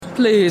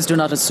Please do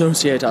not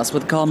associate us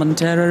with common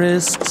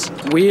terrorists.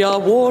 We are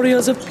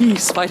warriors of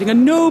peace fighting a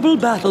noble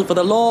battle for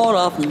the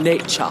law of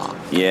nature.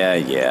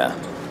 Yeah.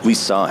 We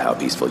saw how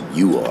peaceful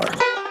you are.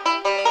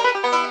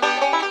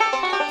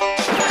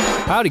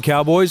 Howdy,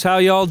 cowboys. How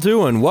y'all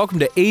doing? Welcome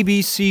to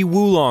ABC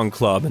Woolong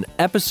Club, an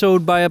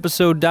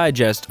episode-by-episode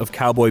digest of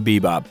Cowboy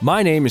Bebop.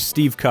 My name is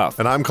Steve Cuff.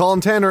 And I'm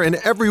Colin Tanner, and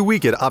every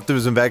week at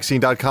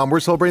OptimismVaccine.com, we're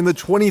celebrating the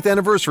 20th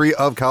anniversary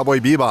of Cowboy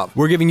Bebop.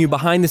 We're giving you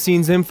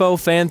behind-the-scenes info,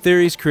 fan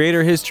theories,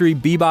 creator history,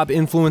 Bebop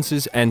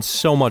influences, and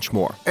so much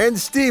more. And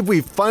Steve,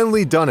 we've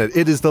finally done it.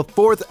 It is the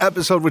 4th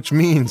episode, which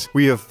means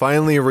we have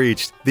finally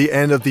reached the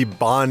end of the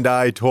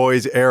Bandai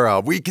Toys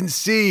era. We can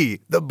see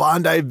the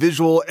Bandai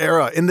visual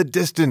era in the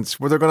distance,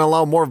 where they're going to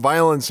allow more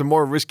violence and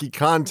more risky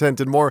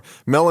content and more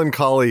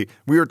melancholy.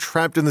 We are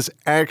trapped in this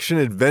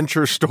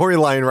action-adventure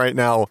storyline right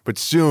now, but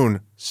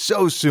soon,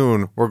 so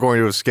soon, we're going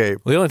to escape.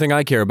 Well, the only thing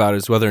I care about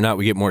is whether or not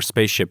we get more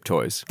spaceship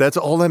toys. That's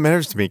all that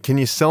matters to me. Can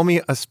you sell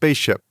me a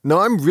spaceship? Now,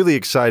 I'm really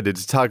excited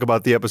to talk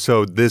about the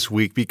episode this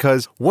week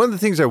because one of the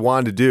things I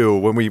wanted to do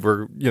when we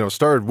were,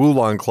 started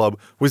Woolong Club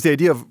was the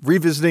idea of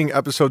revisiting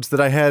episodes that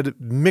I had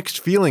mixed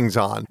feelings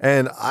on.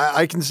 And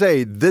I can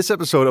say this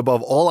episode,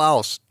 above all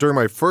else, during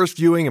my first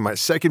viewing and my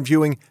second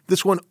viewing,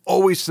 this one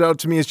always stood out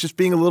to me as just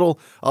being a little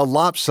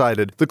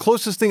lopsided. The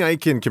closest thing I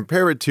can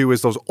compare it to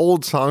is those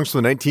old songs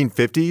from the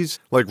 1950s,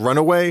 like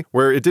Runaway,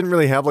 where it didn't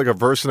really have like a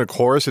verse and a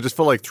chorus. It just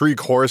felt like 3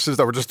 choruses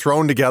that were just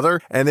thrown together,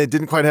 and it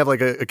didn't quite have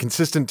like a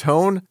consistent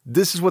tone.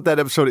 This is what that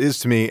episode is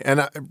to me. And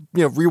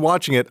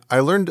rewatching it, I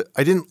learned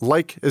I didn't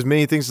like as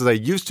many things as I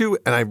used to,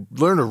 and I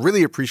learned to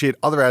really appreciate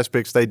other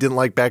aspects that I didn't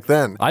like back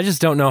then. I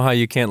just don't know how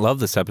you can't love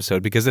this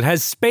episode because it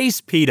has Space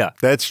PETA.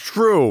 That's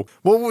true.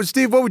 Well,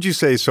 Steve, what would you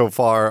say so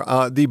far?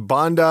 The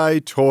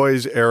Bandai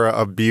Toys era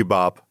of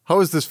Bebop. How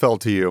has this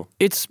felt to you?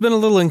 It's been a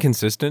little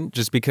inconsistent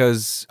just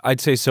because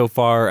I'd say so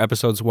far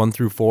episodes 1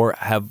 through 4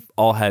 have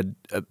all had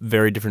a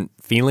very different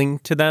feeling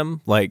to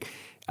them. Like,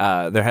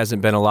 there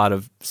hasn't been a lot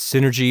of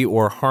synergy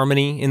or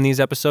harmony in these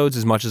episodes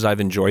as much as I've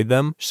enjoyed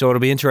them. So it'll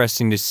be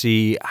interesting to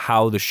see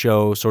how the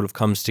show sort of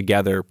comes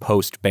together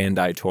post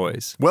Bandai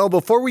Toys. Well,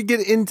 before we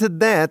get into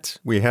that,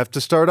 we have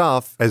to start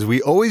off, as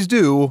we always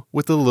do,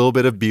 with a little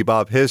bit of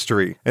Bebop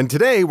history. And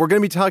today, we're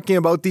going to be talking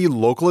about the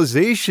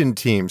localization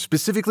team,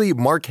 specifically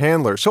Mark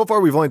Handler. So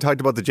far, we've only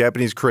talked about the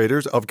Japanese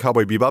creators of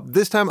Cowboy Bebop.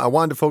 This time, I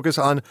wanted to focus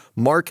on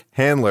Mark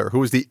Handler, who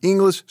was the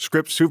English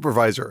script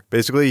supervisor.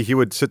 Basically, he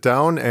would sit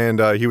down and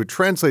he would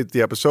translate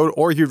the episode,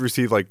 or he would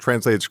receive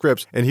translated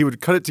scripts, and he would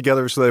cut it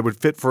together so that it would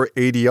fit for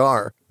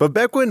ADR. But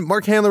back when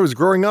Mark Handler was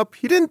growing up,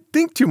 he didn't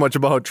think too much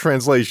about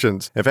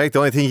translations. In fact, the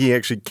only thing he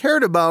actually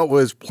cared about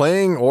was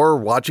playing or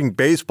watching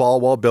baseball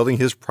while building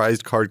his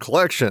prized card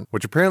collection,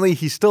 which apparently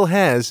he still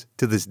has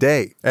to this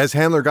day. As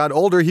Handler got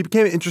older, he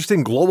became interested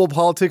in global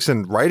politics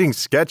and writing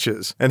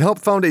sketches, and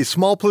helped found a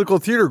small political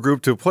theater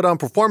group to put on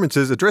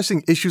performances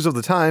addressing issues of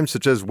the time,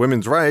 such as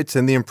women's rights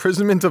and the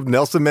imprisonment of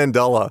Nelson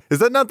Mandela. Is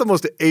that not the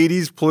most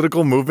 80s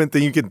political movement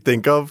thing you can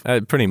think of?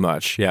 Pretty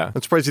much, yeah.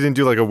 I'm surprised he didn't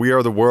do a We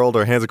Are the World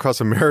or Hands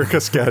Across America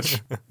sketch.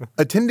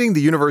 Attending the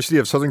University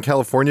of Southern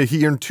California,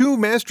 he earned 2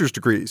 master's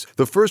degrees.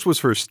 The first was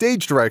for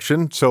stage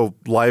direction, so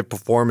live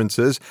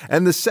performances,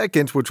 and the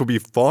second, which will be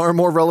far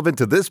more relevant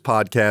to this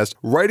podcast,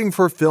 writing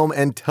for film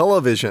and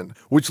television,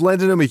 which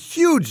landed him a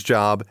huge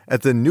job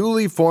at the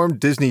newly formed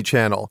Disney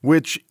Channel,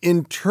 which,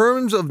 in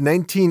terms of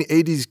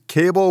 1980s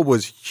cable,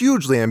 was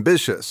hugely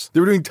ambitious. They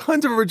were doing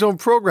tons of original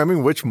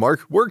programming, which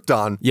Mark worked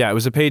on. Yeah, it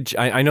was a page.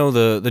 I know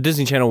the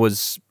Disney Channel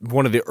was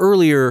one of the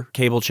earlier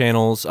cable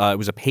channels. It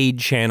was a paid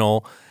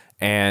channel.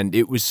 And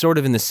it was sort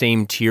of in the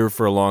same tier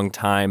for a long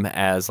time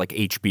as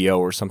HBO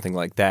or something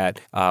like that,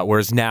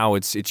 whereas now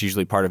it's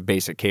usually part of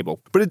basic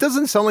cable. But it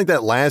doesn't sound like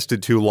that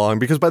lasted too long,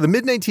 because by the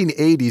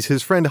mid-1980s,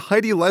 his friend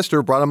Heidi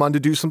Lester brought him on to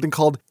do something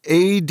called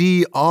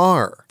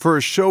ADR for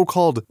a show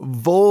called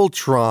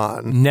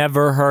Voltron.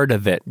 Never heard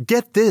of it.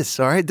 Get this,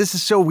 all right? This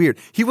is so weird.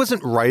 He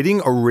wasn't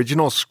writing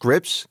original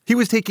scripts. He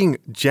was taking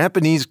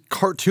Japanese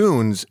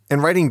cartoons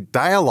and writing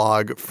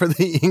dialogue for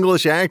the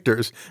English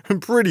actors.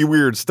 Pretty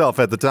weird stuff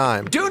at the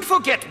time. Don't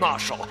forget,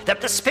 Marshal,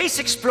 that the space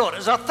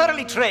explorers are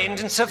thoroughly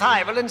trained in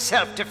survival and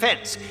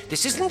self-defense.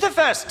 This isn't the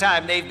first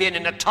time they've been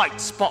in a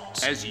tight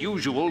spot. As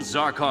usual,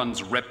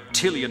 Zarkon's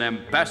reptilian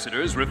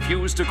ambassadors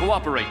refuse to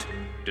cooperate,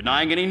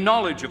 denying any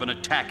knowledge of an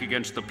attack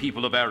against the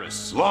people of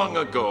Eris. Long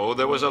ago,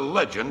 there was a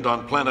legend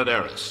on planet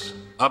Eris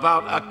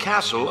about a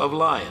castle of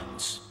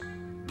lions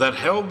that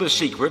held the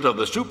secret of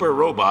the super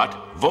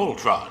robot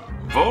Voltron.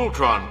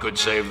 Voltron could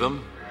save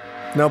them.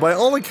 Now, by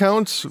all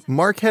accounts,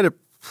 Mark had a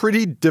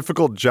pretty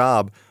difficult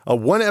job.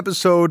 One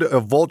episode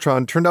of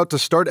Voltron turned out to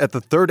start at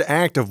the 3rd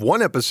act of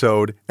one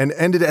episode and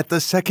ended at the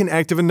 2nd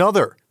act of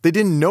another. They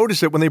didn't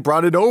notice it when they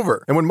brought it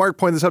over. And when Mark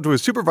pointed this out to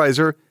his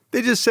supervisor,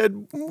 they just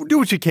said, do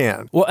what you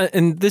can. Well,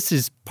 and this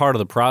is part of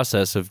the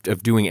process of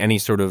doing any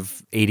sort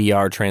of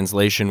ADR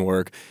translation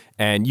work.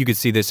 and you could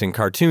see this in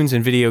cartoons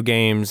and video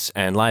games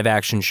and live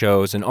action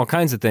shows and all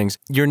kinds of things.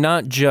 You're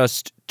not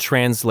just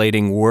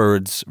translating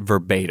words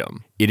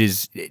verbatim. It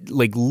is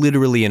like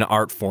literally an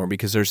art form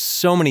because there's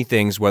so many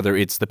things, whether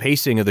it's the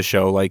pacing of the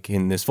show, like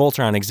in this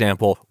Voltron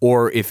example,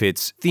 or if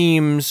it's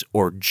themes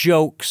or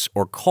jokes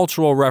or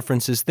cultural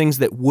references, things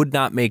that would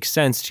not make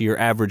sense to your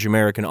average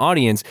American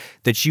audience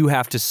that you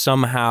have to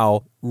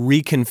somehow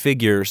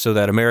reconfigure so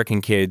that American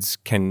kids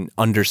can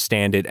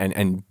understand it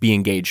and be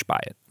engaged by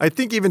it. I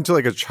think even to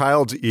like a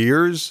child's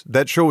ears,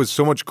 that show was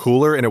so much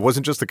cooler, and it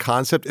wasn't just the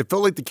concept. It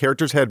felt like the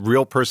characters had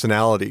real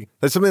personality.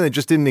 That's something that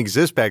just didn't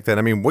exist back then.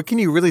 I mean, what can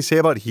you really say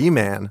about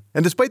He-Man?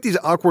 And despite these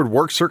awkward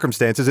work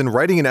circumstances and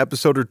writing an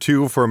episode or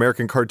two for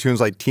American cartoons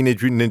like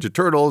Teenage Mutant Ninja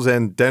Turtles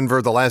and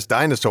Denver the Last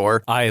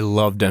Dinosaur. I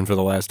love Denver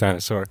the Last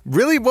Dinosaur.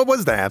 Really? What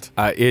was that?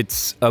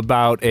 It's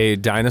about a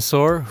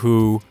dinosaur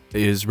who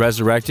is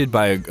resurrected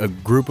by a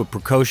group of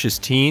precocious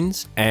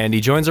teens, and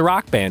he joins a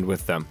rock band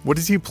with them. What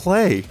does he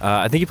play?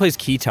 I think he plays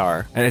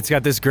guitar, and it's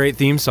got this great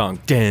theme song.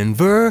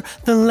 Denver,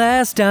 the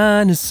last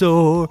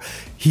dinosaur,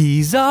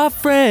 he's our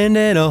friend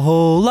and a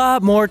whole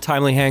lot more.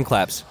 Timely hand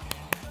claps.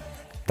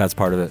 That's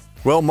part of it.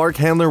 Well, Mark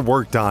Handler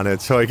worked on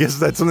it, so I guess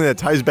that's something that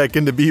ties back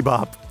into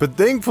Bebop. But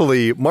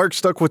thankfully, Mark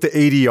stuck with the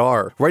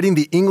ADR, writing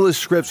the English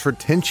scripts for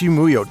Tenchi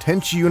Muyo,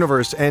 Tenchi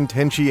Universe, and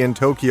Tenchi in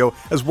Tokyo,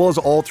 as well as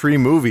all 3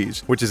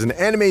 movies, which is an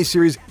anime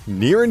series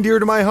near and dear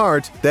to my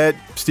heart that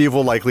Steve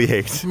will likely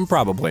hate.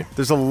 Probably.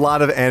 There's a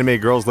lot of anime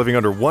girls living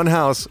under one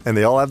house, and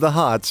they all have the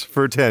hots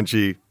for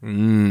Tenchi.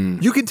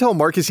 You can tell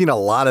Mark has seen a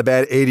lot of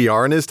bad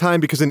ADR in his time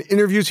because in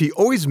interviews he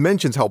always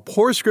mentions how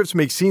poor scripts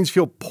make scenes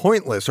feel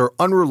pointless or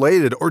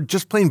unrelated or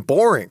just plain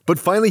boring. But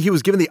finally he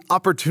was given the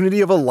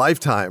opportunity of a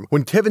lifetime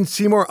when Kevin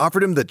Seymour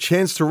offered him the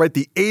chance to write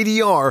the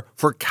ADR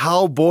for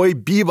Cowboy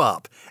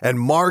Bebop, and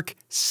Mark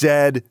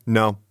said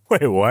no.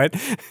 Wait, what?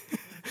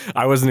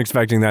 I wasn't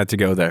expecting that to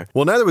go there.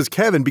 Well, neither was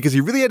Kevin because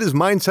he really had his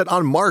mind set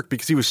on Mark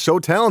because he was so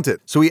talented.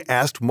 So he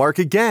asked Mark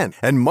again,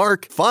 and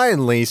Mark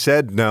finally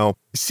said no.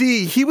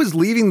 See, he was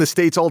leaving the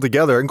States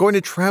altogether and going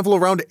to travel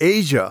around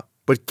Asia.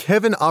 But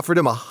Kevin offered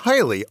him a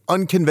highly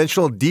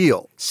unconventional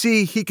deal.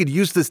 See, he could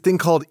use this thing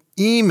called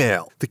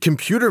email, the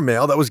computer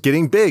mail that was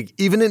getting big,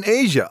 even in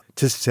Asia,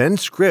 to send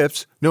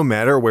scripts no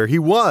matter where he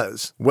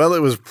was. Well,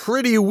 it was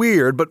pretty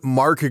weird, but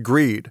Mark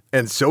agreed.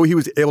 And so he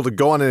was able to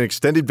go on an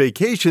extended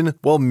vacation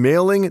while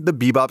mailing the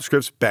Bebop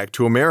scripts back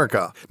to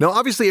America. Now,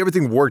 obviously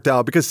everything worked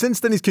out because since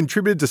then he's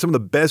contributed to some of the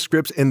best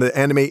scripts in the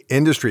anime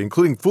industry,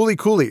 including Fooly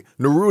Cooly,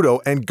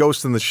 Naruto, and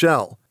Ghost in the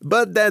Shell.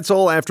 But that's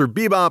all after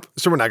Bebop,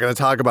 so we're not going to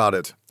talk about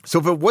it. So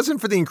if it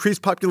wasn't for the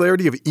increased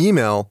popularity of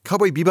email,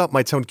 Cowboy Bebop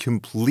might sound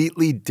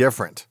completely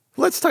different.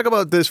 Let's talk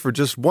about this for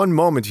just one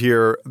moment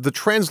here. The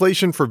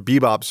translation for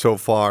Bebop so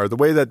far, the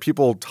way that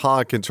people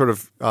talk and sort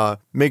of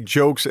make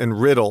jokes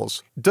and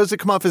riddles, does it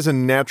come off as a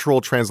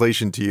natural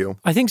translation to you?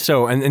 I think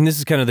so, and this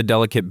is kind of the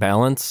delicate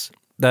balance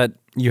that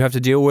you have to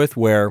deal with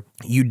where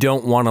you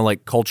don't want to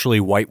like culturally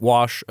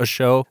whitewash a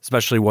show,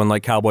 especially one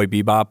like Cowboy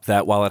Bebop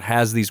that while it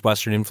has these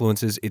Western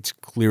influences, it's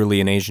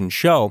clearly an Asian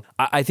show.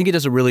 I think it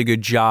does a really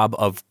good job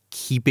of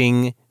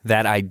keeping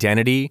that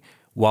identity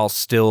while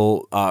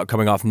still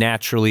coming off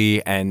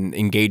naturally and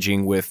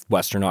engaging with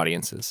Western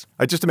audiences.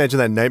 I just imagine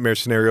that nightmare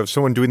scenario of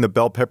someone doing the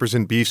bell peppers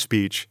and beef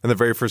speech in the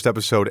very first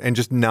episode and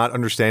just not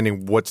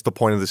understanding what's the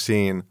point of the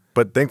scene.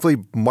 But thankfully,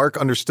 Mark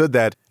understood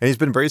that, and he's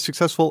been very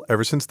successful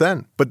ever since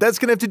then. But that's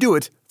going to have to do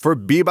it for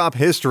Bebop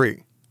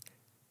history.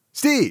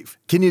 Steve,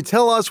 can you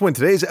tell us when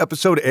today's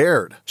episode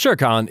aired? Sure,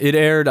 Colin. It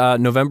aired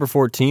November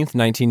 14th,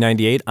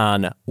 1998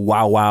 on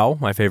Wow Wow,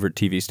 my favorite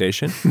TV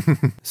station.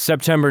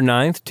 September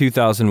 9th,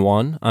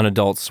 2001 on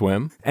Adult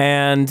Swim.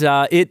 And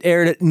it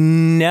aired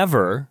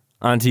never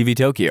on TV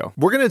Tokyo.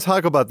 We're going to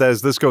talk about that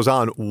as this goes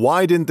on.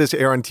 Why didn't this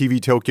air on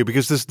TV Tokyo?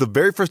 Because this is the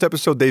very first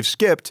episode they've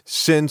skipped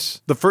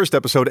since the first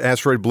episode,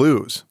 Asteroid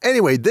Blues.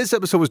 Anyway, this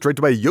episode was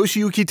directed by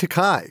Yoshiyuki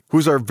Takai,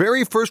 who's our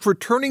very first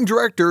returning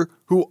director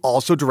who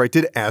also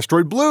directed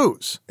Asteroid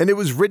Blues. And it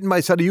was written by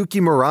Sadayuki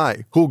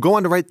Murai, who will go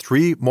on to write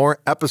 3 more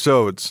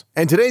episodes.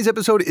 And today's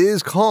episode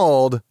is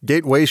called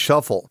Gateway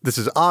Shuffle. This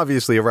is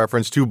obviously a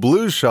reference to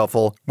Blues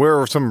Shuffle,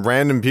 where some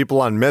random people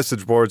on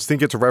message boards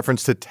think it's a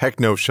reference to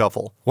Techno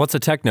Shuffle. What's a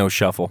Techno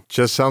Shuffle?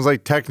 Just sounds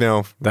like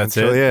techno. That's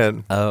really it.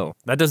 Oh,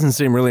 that doesn't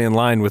seem really in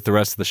line with the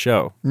rest of the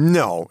show.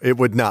 No, it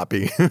would not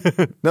be.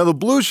 Now, the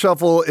Blues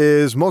Shuffle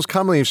is most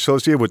commonly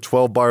associated with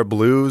 12-bar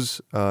blues.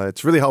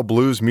 It's really how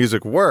blues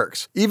music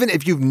works. Even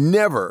if you've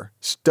never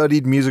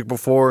studied music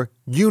before,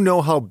 you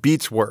know how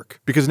beats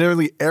work, because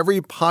nearly every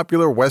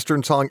popular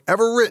Western song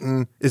ever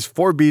written is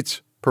 4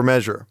 beats per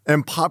measure.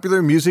 And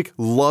popular music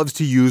loves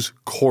to use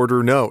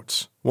quarter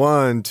notes.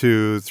 1,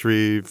 2,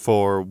 3,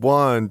 4,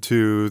 1,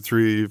 2,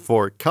 3,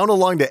 4. Count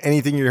along to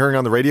anything you're hearing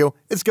on the radio,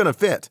 it's gonna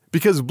fit.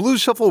 Because Blues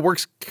Shuffle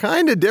works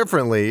kinda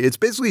differently. It's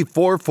basically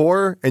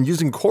 4/4 and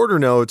using quarter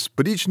notes,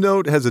 but each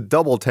note has a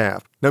double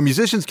tap. Now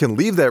musicians can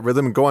leave that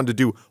rhythm and go on to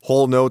do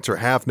whole notes or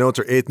half notes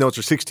or eighth notes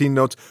or 16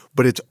 notes,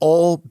 but it's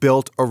all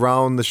built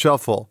around the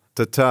shuffle.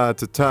 Ta-ta,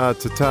 ta-ta,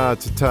 ta-ta,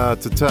 ta-ta,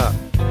 ta-ta.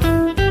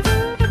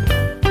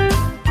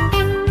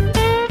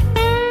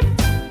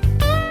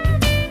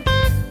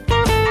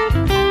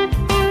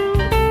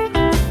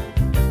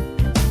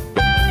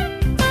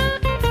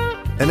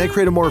 and that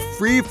created a more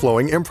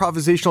free-flowing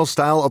improvisational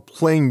style of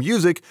playing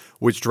music,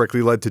 which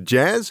directly led to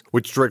jazz,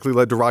 which directly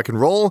led to rock and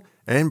roll,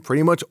 and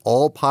pretty much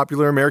all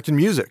popular American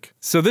music.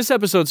 So this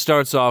episode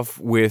starts off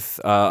with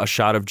a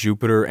shot of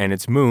Jupiter and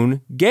its moon,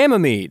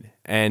 Ganymede.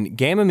 And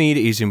Ganymede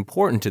is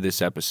important to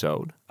this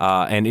episode,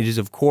 and it is,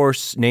 of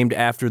course, named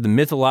after the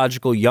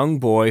mythological young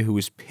boy who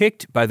was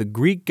picked by the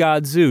Greek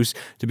god Zeus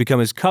to become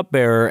his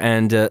cupbearer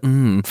and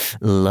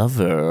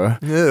lover.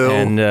 Ew.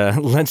 And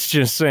let's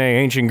just say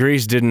ancient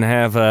Greece didn't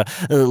have a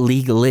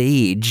legal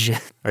age.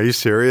 Are you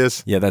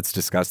serious? Yeah, that's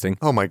disgusting.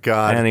 Oh my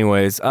God.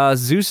 Anyways,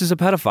 Zeus is a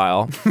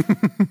pedophile.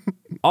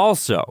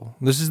 Also,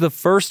 this is the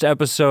first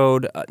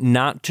episode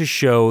not to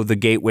show the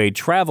gateway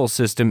travel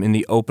system in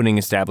the opening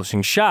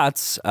establishing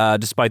shots,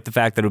 despite the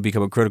fact that it'll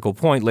become a critical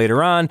point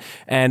later on,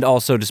 and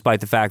also despite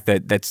the fact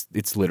that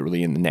it's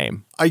literally in the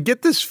name. I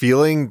get this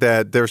feeling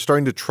that they're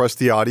starting to trust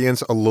the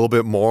audience a little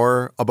bit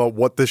more about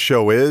what this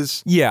show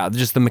is. Yeah,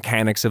 just the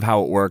mechanics of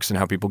how it works and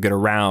how people get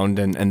around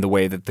and the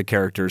way that the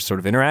characters sort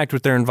of interact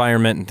with their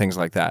environment and things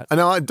like that. And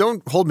now,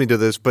 don't hold me to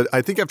this, but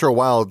I think after a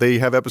while, they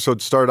have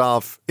episodes start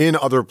off in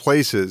other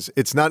places.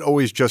 It's not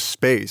always just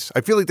space.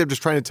 I feel like they're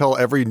just trying to tell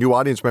every new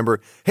audience member,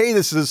 hey,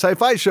 this is a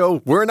sci-fi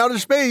show. We're in outer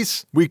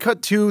space. We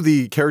cut to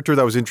the character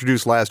that was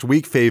introduced last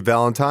week, Faye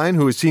Valentine,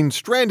 who is seen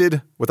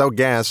stranded without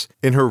gas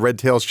in her red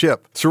tail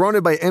ship,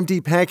 surrounded by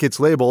empty packets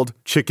labeled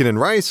chicken and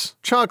rice,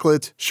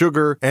 chocolate,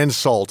 sugar, and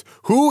salt.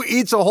 Who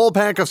eats a whole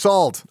pack of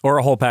salt? Or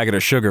a whole packet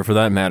of sugar, for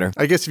that matter.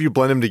 I guess if you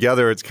blend them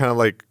together, it's kind of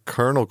like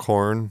kernel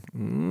corn.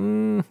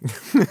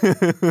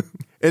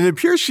 And it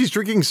appears she's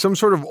drinking some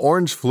sort of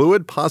orange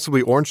fluid,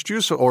 possibly orange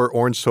juice or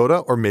orange soda,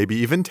 or maybe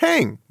even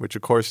Tang, which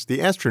of course the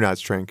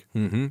astronauts drink.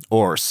 Mm-hmm.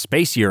 Or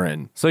space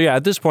urine. So yeah,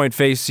 at this point,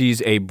 Faye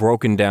sees a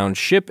broken down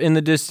ship in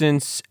the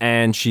distance,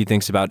 and she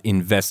thinks about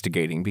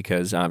investigating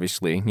because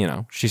obviously,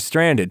 she's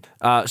stranded.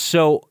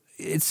 So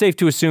it's safe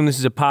to assume this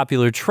is a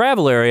popular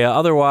travel area.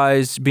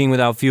 Otherwise, being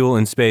without fuel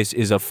in space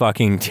is a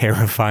fucking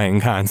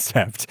terrifying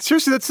concept.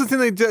 Seriously, that's the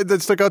thing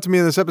that stuck out to me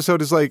in this episode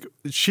is like,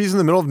 she's in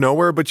the middle of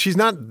nowhere, but she's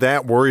not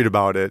that worried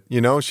about it.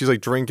 She's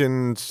like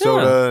drinking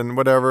soda and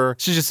whatever.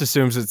 She just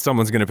assumes that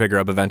someone's going to pick her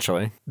up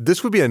eventually.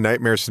 This would be a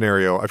nightmare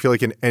scenario, I feel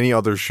like, in any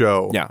other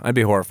show. Yeah, I'd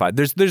be horrified.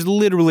 There's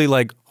literally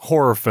like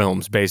horror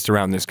films based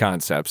around this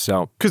concept,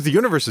 so. Because the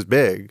universe is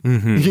big,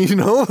 it's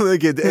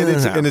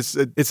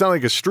not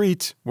like a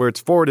street where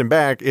it's forward and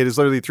back. It is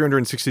literally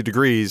 360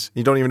 degrees.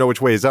 You don't even know which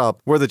way is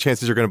up. What are the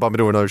chances you're going to bump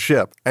into another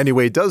ship?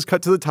 Anyway, it does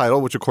cut to the title,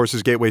 which of course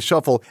is Gateway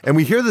Shuffle, and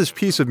we hear this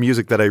piece of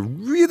music that I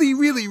really,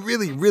 really,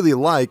 really, really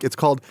like. It's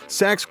called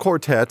Sax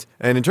Quartet,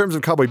 and in terms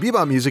of Cowboy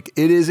Bebop music,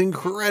 it is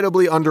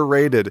incredibly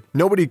underrated.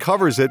 Nobody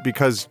covers it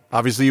because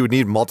obviously you would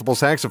need multiple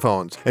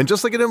saxophones. And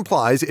just like it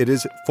implies, it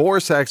is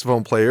 4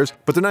 saxophone players,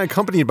 but they're not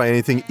accompanied by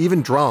anything,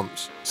 even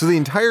drums. So the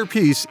entire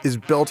piece is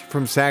built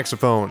from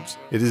saxophones.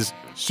 It is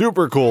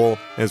super cool,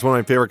 and it's one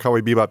of my favorite Cowboy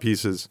Bebop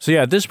pieces. So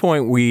yeah, at this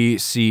point, we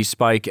see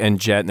Spike and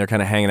Jet, and they're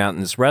kind of hanging out in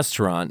this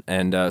restaurant,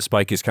 and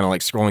Spike is kind of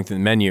like scrolling through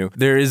the menu.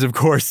 There is, of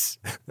course,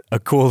 a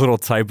cool little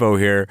typo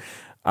here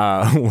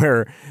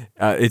where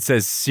it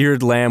says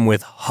seared lamb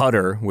with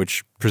Hutter,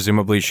 which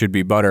presumably should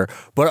be butter.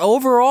 But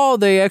overall,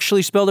 they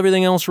actually spelled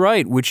everything else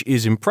right, which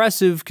is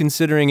impressive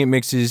considering it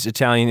mixes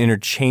Italian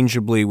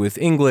interchangeably with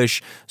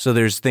English. So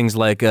there's things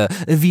like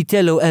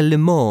vitello al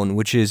limone,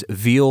 which is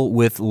veal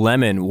with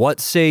lemon. What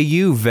say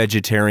you,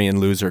 vegetarian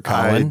loser,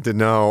 Colin? I don't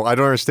know. I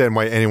don't understand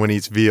why anyone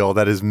eats veal.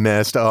 That is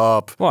messed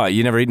up. What,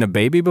 you never eaten a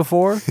baby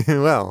before?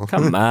 Well.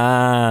 Come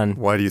on.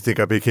 Why do you think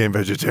I became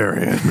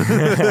vegetarian?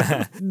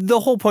 The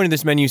whole point of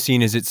this menu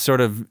scene is it's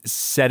sort of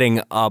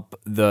setting up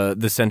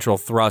the central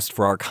thrust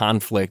for our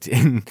conflict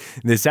in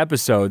this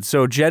episode.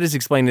 So Jet is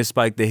explaining to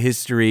Spike the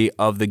history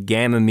of the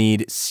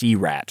Ganymede sea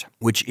rat,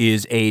 which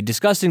is a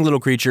disgusting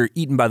little creature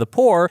eaten by the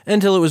poor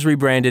until it was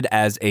rebranded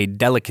as a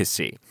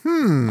delicacy.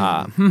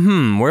 Where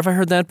have I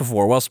heard that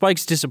before? Well,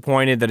 Spike's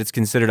disappointed that it's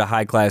considered a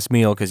high-class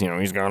meal because,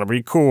 he's gonna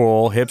be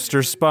cool,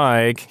 hipster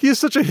Spike. He is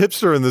such a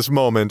hipster in this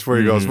moment where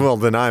he goes, well,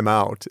 then I'm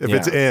out. If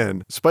it's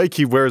in. Spike,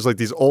 he wears like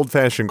these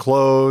old-fashioned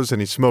clothes and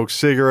he smokes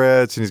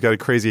cigarettes and he's got a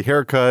crazy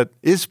haircut.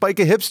 Is Spike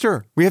a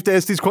hipster? We have to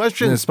ask these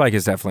questions. Spike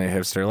is definitely a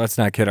hipster. Let's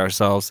not kid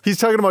ourselves. He's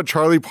talking about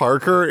Charlie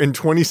Parker in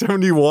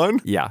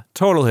 2071? Yeah,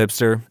 total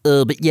hipster.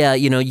 But yeah,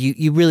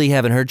 you really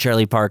haven't heard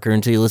Charlie Parker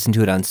until you listen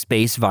to it on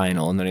Space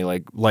Vinyl. And then he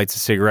lights a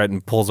cigarette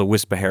and pulls a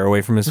wisp of hair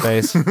away from his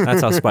face.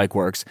 That's how Spike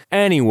works.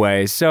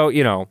 Anyway, so,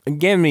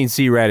 Ganymede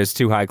Sea Rat is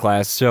too high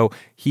class, so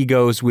he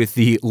goes with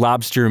the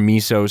lobster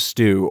miso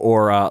stew,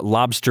 or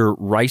lobster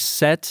rice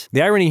set.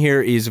 The irony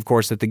here is, of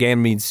course, that the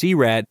Ganymede Sea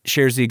Rat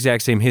shares the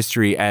exact same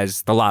history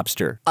as the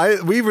lobster.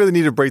 We really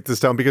need to break this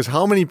down because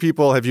how many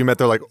people have you met?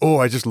 They're like, oh,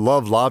 I just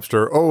love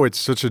lobster. Oh, it's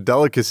such a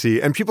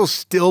delicacy. And people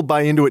still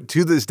buy into it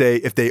to this day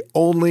if they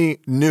only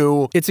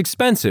knew. It's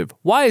expensive.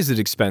 Why is it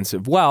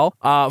expensive? Well,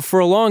 for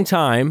a long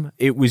time,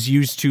 it was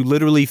used to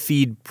literally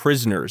feed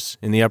prisoners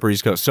in the Upper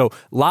East Coast. So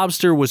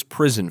lobster was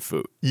prison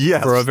food.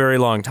 Yes. For a very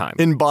long time.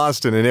 In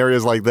Boston, pollution in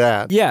areas like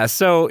that. Yeah,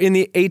 so in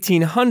the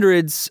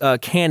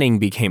 1800s, canning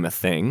became a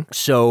thing.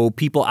 So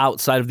people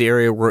outside of the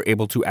area were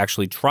able to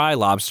actually try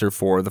lobster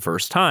for the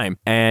first time.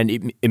 And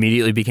it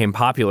immediately became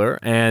popular.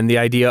 And the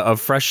idea of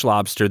fresh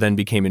lobster then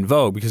became in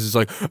vogue because it's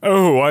like,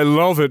 oh, I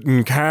love it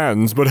in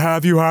cans, but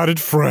have you had it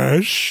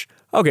fresh?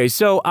 Okay,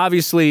 so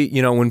obviously,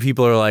 when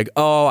people are like,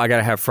 oh, I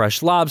gotta have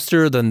fresh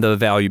lobster, then the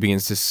value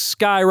begins to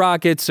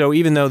skyrocket. So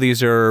even though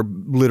these are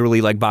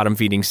literally like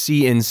bottom-feeding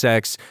sea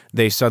insects,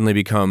 they suddenly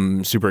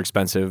become super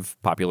expensive,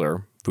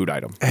 popular food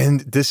item.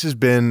 And this has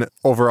been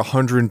over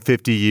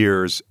 150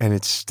 years, and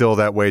it's still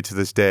that way to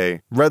this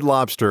day. Red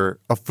Lobster,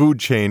 a food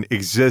chain,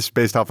 exists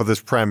based off of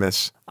this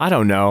premise. I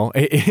don't know.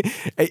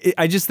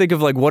 I just think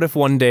of like, what if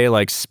one day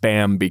like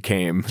Spam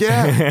became?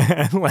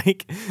 Yeah.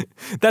 Like,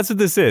 that's what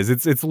this is.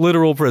 It's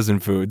literal prison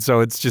food.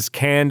 So it's just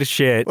canned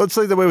shit. Well, it's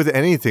like the way with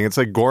anything. It's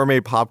like gourmet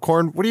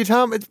popcorn. What are you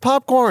talking? It's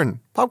popcorn.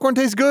 Popcorn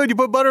tastes good. You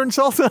put butter and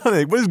salt on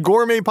it. What is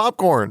gourmet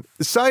popcorn?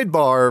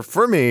 Sidebar,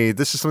 for me,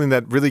 this is something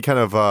that really kind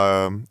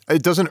of,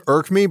 it doesn't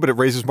irk me, but it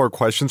raises more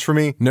questions for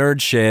me.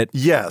 Nerd shit.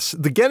 Yes.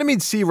 The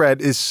Ganymede sea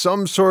rat is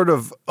some sort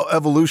of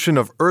evolution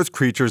of Earth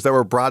creatures that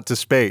were brought to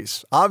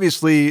space.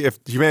 Obviously, if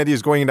humanity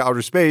is going into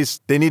outer space,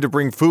 they need to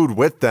bring food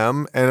with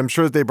them. And I'm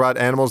sure that they brought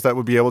animals that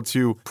would be able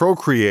to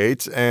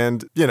procreate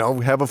and,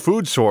 have a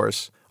food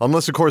source.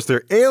 Unless, of course,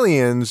 they're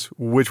aliens,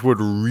 which would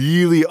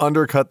really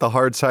undercut the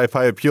hard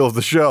sci-fi appeal of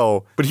the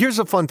show. But here's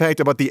a fun fact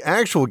about the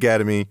actual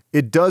Ganymede.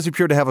 It does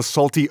appear to have a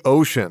salty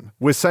ocean,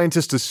 with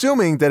scientists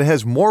assuming that it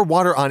has more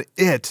water on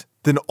it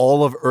than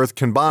all of Earth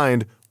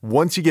combined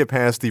once you get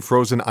past the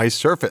frozen ice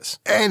surface.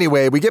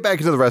 Anyway, we get back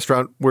into the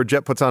restaurant where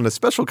Jet puts on a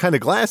special kind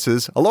of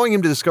glasses, allowing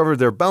him to discover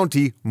their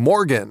bounty,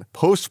 Morgan,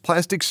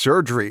 post-plastic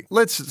surgery.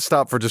 Let's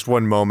stop for just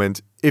one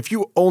moment. If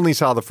you only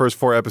saw the first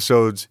 4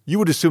 episodes, you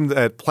would assume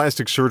that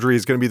plastic surgery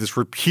is going to be this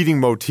repeating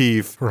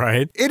motif.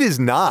 Right. It is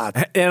not.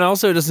 And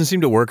also, it doesn't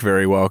seem to work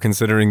very well,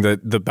 considering that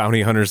the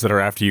bounty hunters that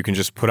are after you can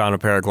just put on a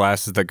pair of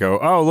glasses that go,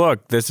 oh,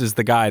 look, this is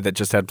the guy that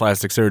just had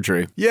plastic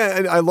surgery. Yeah,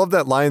 and I love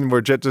that line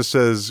where Jet just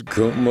says,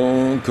 come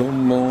on,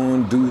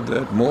 do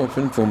that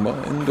morphine for my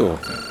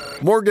endorphin.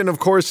 Morgan, of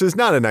course, is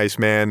not a nice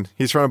man.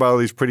 He's surrounded by all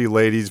these pretty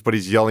ladies, but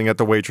he's yelling at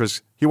the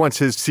waitress. He wants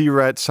his sea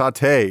rat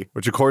sauté,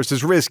 which of course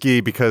is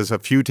risky because a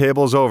few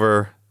tables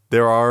over,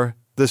 there are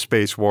the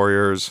Space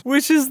Warriors.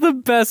 Which is the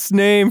best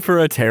name for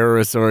a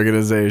terrorist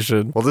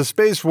organization. Well, the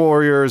Space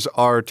Warriors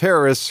are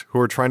terrorists who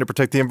are trying to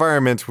protect the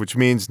environment, which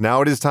means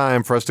now it is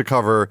time for us to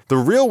cover the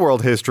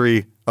real-world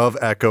history of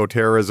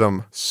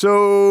eco-terrorism.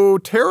 So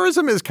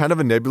terrorism is kind of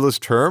a nebulous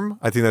term.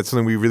 I think that's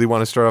something we really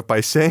want to start off by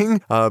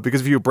saying,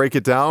 because if you break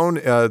it down,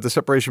 the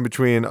separation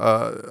between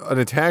an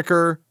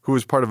attacker who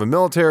is part of a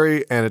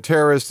military and a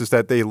terrorist is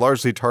that they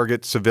largely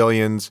target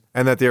civilians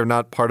and that they are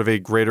not part of a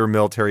greater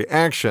military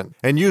action.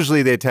 And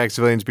usually they attack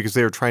civilians because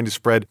they are trying to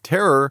spread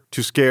terror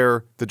to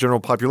scare the general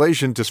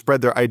population, to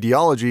spread their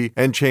ideology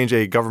and change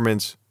a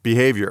government's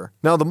behavior.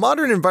 Now, the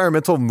modern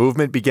environmental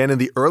movement began in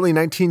the early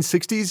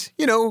 1960s,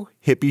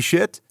 hippie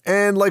shit.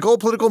 And like all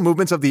political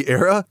movements of the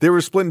era, they were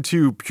split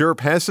into pure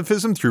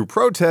pacifism through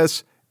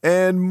protests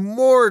and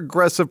more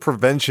aggressive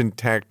prevention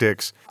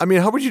tactics. I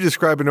mean, how would you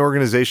describe an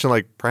organization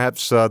like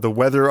perhaps the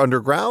Weather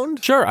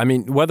Underground? Sure. I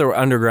mean, Weather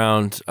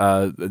Underground,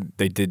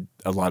 they did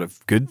a lot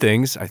of good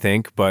things, I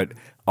think, but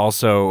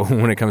also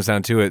when it comes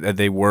down to it,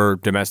 they were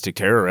domestic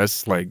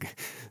terrorists.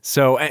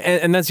 So,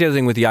 and that's the other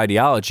thing with the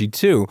ideology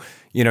too.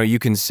 You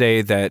can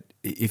say that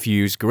if you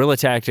use guerrilla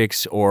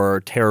tactics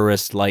or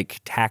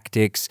terrorist-like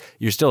tactics,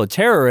 you're still a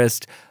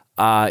terrorist,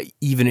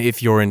 even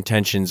if your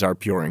intentions are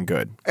pure and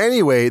good.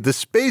 Anyway, the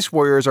Space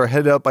Warriors are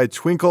headed up by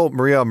Twinkle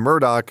Maria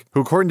Murdoch,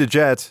 who, according to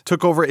Jet,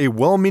 took over a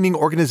well-meaning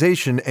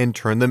organization and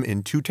turned them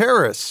into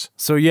terrorists.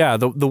 So yeah,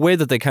 the way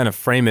that they kind of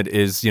frame it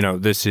is,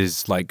 this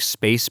is like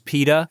Space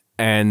PETA.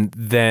 And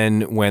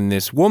then when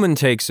this woman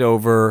takes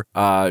over,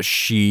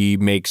 she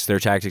makes their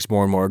tactics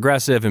more and more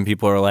aggressive, and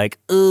people are like,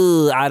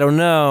 "Ugh, I don't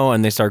know,"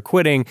 and they start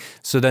quitting.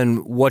 So then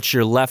what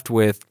you're left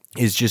with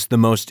is just the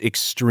most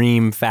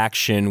extreme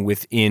faction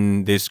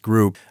within this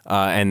group,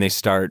 and they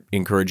start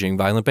encouraging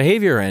violent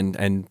behavior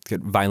and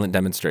violent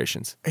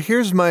demonstrations.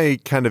 Here's my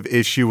kind of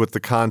issue with the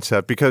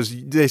concept, because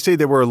they say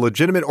they were a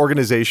legitimate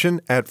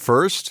organization at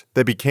first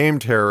that became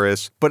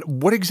terrorists, but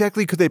what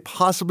exactly could they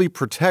possibly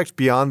protect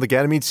beyond the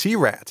Ganymede sea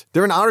rat?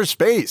 They're in outer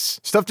space.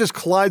 Stuff just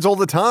collides all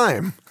the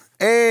time.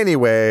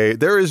 Anyway,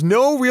 there is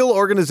no real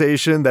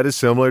organization that is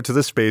similar to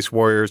the Space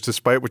Warriors,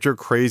 despite what your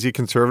crazy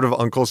conservative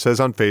uncle says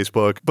on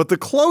Facebook. But the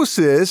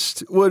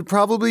closest would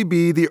probably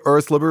be the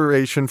Earth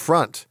Liberation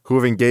Front, who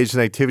have engaged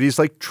in activities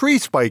like tree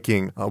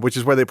spiking, which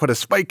is where they put a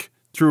spike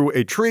through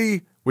a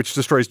tree, which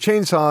destroys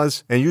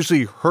chainsaws and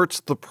usually hurts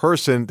the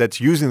person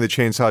that's using the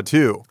chainsaw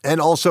too. And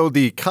also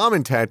the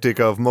common tactic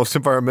of most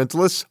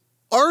environmentalists,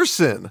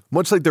 arson.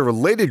 Much like their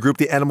related group,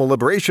 the Animal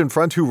Liberation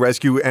Front, who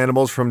rescue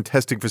animals from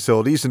testing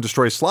facilities and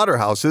destroy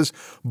slaughterhouses,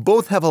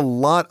 both have a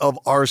lot of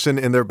arson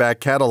in their back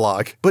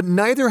catalog. But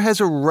neither has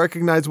a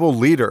recognizable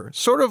leader,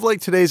 sort of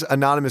like today's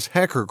anonymous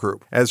hacker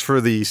group. As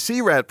for the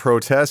Sea Rat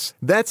protests,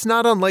 that's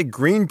not unlike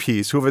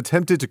Greenpeace, who have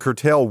attempted to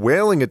curtail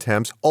whaling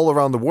attempts all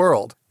around the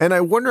world. And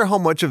I wonder how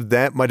much of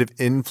that might have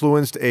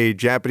influenced a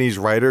Japanese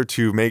writer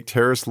to make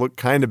terrorists look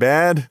kind of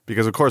bad,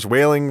 because of course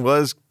whaling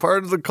was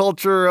part of the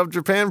culture of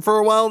Japan for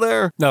a while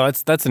there. No,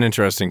 that's an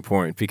interesting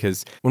point,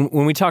 because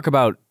when we talk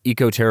about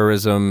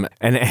eco-terrorism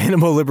and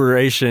animal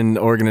liberation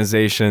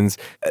organizations,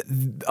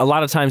 a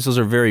lot of times those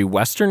are very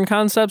Western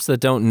concepts that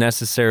don't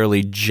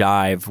necessarily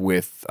jive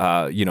with,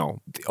 the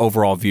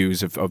overall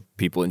views of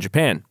people in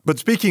Japan. But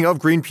speaking of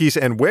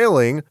Greenpeace and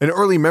whaling, an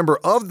early member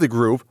of the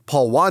group,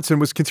 Paul Watson,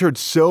 was considered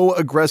so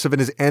aggressive in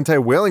his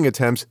anti-whaling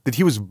attempts that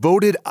he was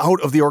voted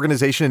out of the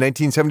organization in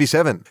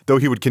 1977, though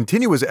he would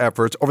continue his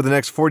efforts over the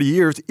next 40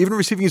 years, even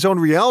receiving his own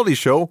reality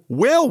show,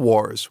 Whale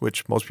Wars,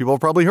 which most people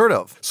have probably heard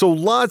of. So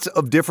lots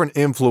of different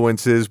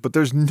influences, but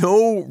there's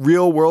no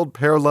real-world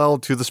parallel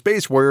to the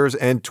Space Warriors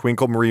and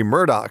Twinkle Marie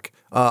Murdoch.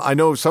 I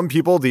know some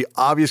people, the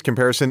obvious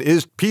comparison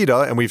is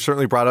PETA, and we've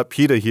certainly brought up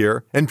PETA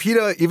here. And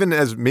PETA, even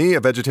as me,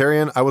 a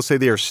vegetarian, I will say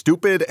they are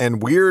stupid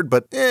and weird,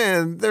 but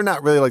they're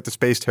not really like the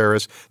space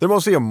terrorists. They're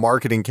mostly a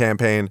marketing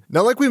campaign.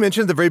 Now, like we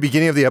mentioned at the very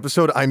beginning of the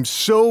episode, I'm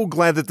so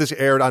glad that this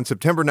aired on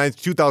September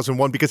 9th,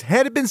 2001, because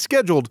had it been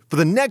scheduled for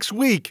the next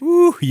week,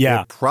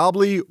 it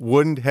probably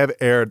wouldn't have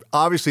aired.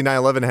 Obviously,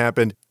 9/11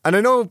 happened. And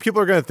I know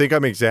people are going to think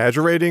I'm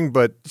exaggerating,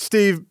 but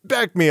Steve,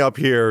 back me up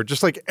here.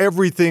 Just like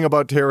everything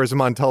about terrorism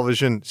on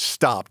television,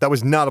 stop. That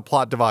was not a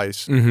plot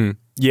device. Mm-hmm.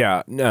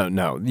 Yeah,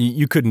 no,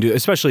 you couldn't do it,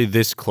 especially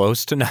this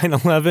close to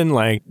 9/11.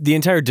 Like, the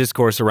entire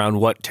discourse around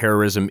what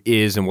terrorism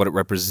is and what it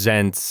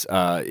represents,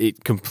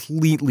 it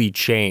completely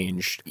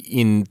changed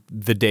in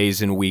the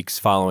days and weeks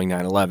following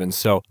 9/11.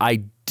 So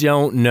I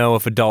don't know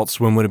if Adult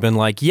Swim would have been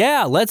like,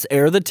 yeah, let's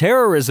air the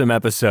terrorism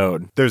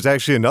episode. There's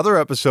actually another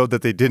episode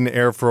that they didn't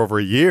air for over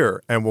a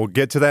year, and we'll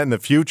get to that in the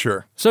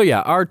future. So yeah,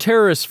 our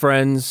terrorist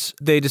friends,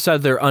 they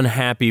decided they're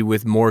unhappy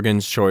with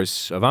Morgan's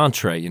choice of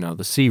entree,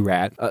 the Sea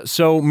Rat.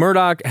 So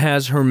Murdoch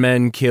has her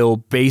men kill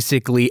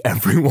basically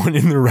everyone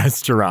in the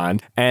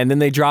restaurant, and then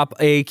they drop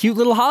a cute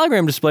little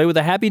hologram display with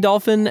a happy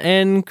dolphin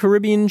and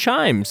Caribbean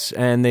chimes,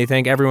 and they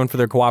thank everyone for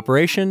their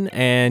cooperation,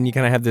 and you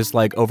kind of have this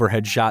like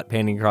overhead shot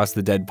panning across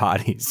the dead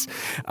bodies.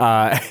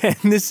 And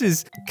this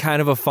is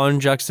kind of a fun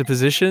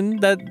juxtaposition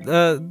that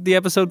the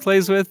episode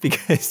plays with,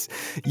 because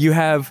you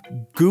have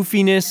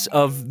goofiness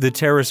of the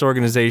terrorist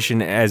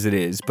organization as it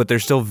is, but they're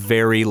still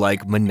very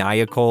like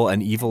maniacal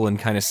and evil and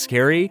kind of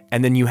scary.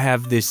 And then you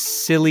have this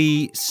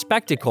silly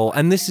spectacle,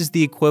 and this is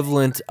the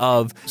equivalent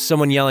of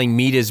someone yelling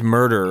 "meat is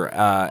murder"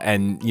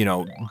 and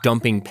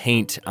dumping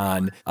paint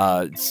on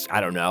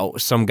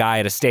some guy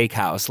at a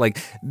steakhouse.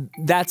 Like,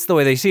 that's the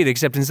way they see it,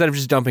 except instead of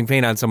just dumping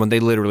paint on someone, they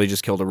literally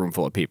just killed a room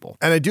full of people.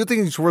 And I do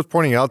think it's worth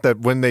pointing out that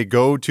when they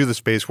go to the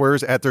Space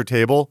Warriors at their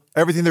table,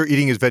 everything they're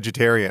eating is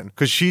vegetarian,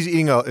 because she's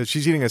eating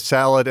a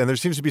salad, and there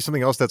seems to be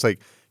something else that's like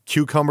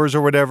cucumbers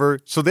or whatever.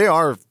 So they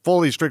are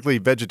fully strictly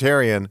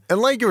vegetarian. And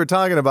like you were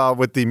talking about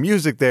with the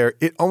music there,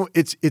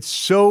 it's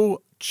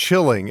so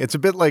chilling. It's a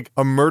bit like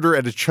a murder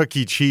at a Chuck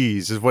E.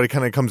 Cheese is what it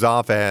kind of comes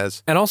off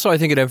as. And also I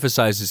think it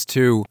emphasizes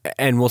too,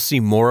 and we'll see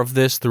more of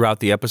this throughout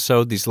the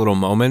episode, these little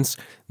moments,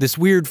 this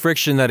weird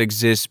friction that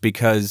exists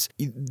because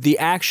the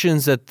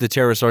actions that the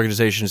terrorist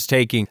organization is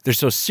taking, they're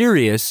so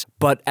serious,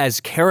 but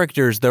as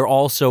characters, they're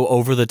also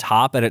over the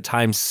top and at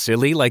times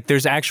silly. Like,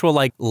 there's actual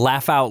like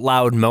laugh out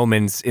loud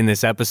moments in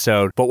this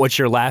episode, but what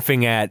you're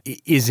laughing at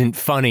isn't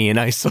funny in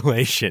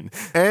isolation.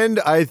 And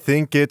I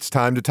think it's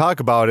time to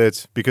talk about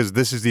it, because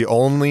this is the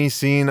only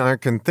scene I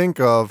can think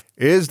of.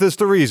 Is this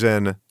the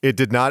reason it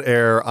did not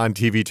air on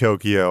TV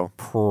Tokyo?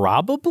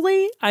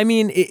 Probably. I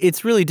mean,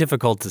 it's really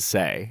difficult to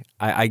say.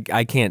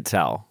 I can't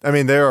tell. I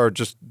mean, they are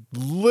just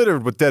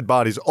littered with dead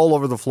bodies all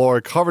over the floor,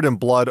 covered in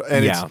blood.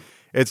 And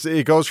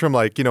it goes from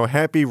like,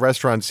 happy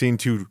restaurant scene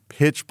to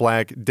pitch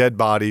black dead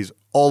bodies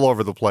all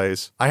over the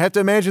place. I have to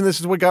imagine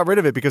this is what got rid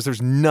of it, because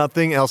there's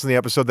nothing else in the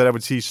episode that I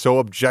would see so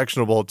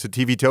objectionable to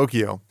TV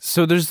Tokyo.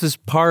 So there's this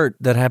part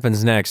that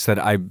happens next that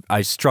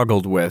I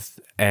struggled with,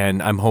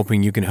 and I'm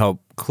hoping you can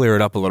help clear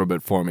it up a little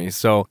bit for me.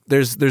 So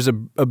there's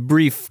a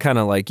brief kind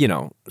of like,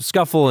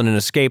 scuffle and an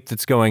escape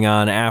that's going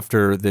on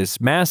after this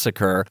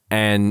massacre,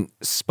 and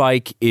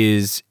Spike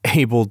is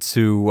able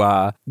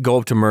to go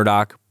up to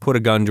Murdoch, put a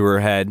gun to her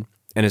head,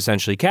 and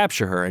essentially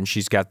capture her. And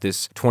she's got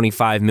this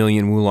 25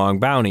 million Wulong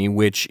bounty,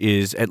 which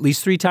is at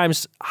least 3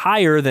 times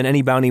higher than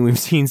any bounty we've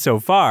seen so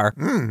far.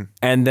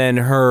 And then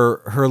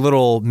her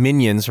little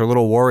minions, her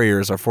little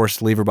warriors, are forced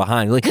to leave her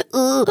behind. Like,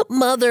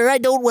 Mother, I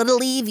don't want to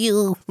leave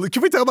you.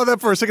 Can we talk about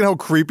that for a second, how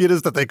creepy it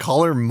is that they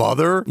call her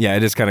Mother? Yeah,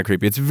 it is kind of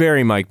creepy. It's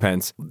very Mike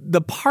Pence.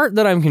 The part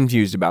that I'm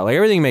confused about, like,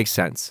 everything makes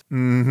sense.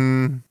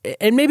 Mm-hmm.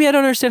 And maybe I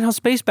don't understand how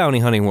space bounty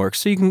hunting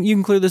works, so you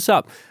can clear this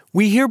up.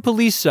 we hear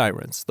police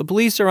sirens. The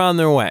police are on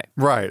their way.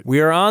 Right.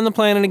 We are on the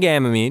planet of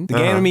Ganymede. The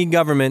Ganymede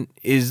government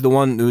is the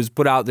one who's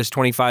put out this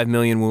 25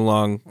 million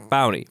Wulong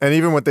bounty. And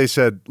even what they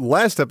said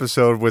last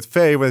episode with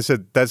Faye, when they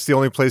said that's the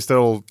only place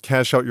that'll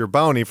cash out your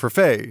bounty for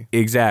Faye.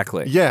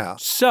 Exactly. Yeah.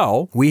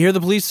 So we hear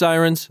the police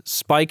sirens.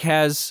 Spike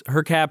has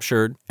her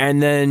captured,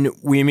 and then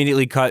we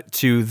immediately cut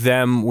to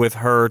them with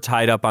her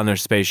tied up on their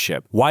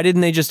spaceship. Why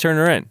didn't they just turn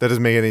her in? That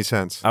doesn't make any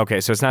sense. Okay,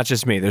 so it's not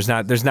just me. There's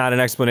not an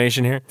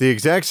explanation here. The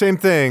exact same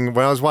thing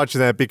when I was watching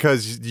that,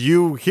 because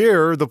you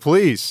hear the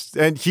police,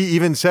 and he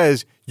even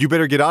says, you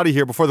better get out of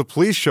here before the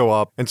police show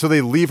up. And so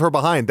they leave her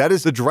behind. That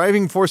is the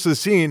driving force of the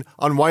scene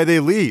on why they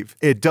leave.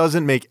 It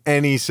doesn't make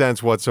any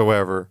sense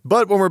whatsoever.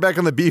 But when we're back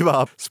on the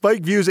Bebop,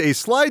 Spike views a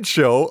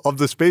slideshow of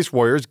the Space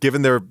Warriors,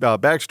 given their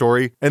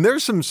backstory. And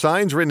there's some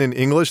signs written in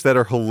English that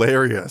are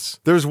hilarious.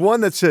 There's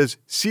one that says,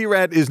 sea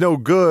rat is no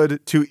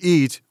good to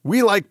eat.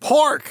 We like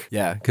pork.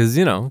 Yeah, because,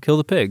 kill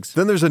the pigs.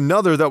 Then there's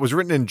another that was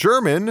written in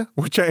German,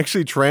 which I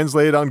actually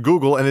translated on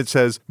Google, and it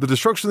says, the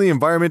destruction of the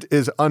environment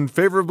is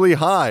unfavorably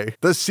high.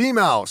 The sea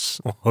mouse.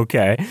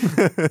 Okay.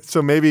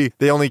 So maybe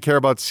they only care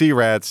about sea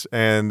rats,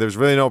 and there's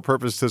really no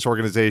purpose to this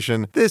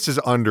organization. This is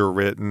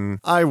underwritten.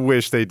 I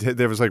wish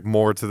there was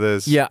more to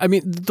this. Yeah, I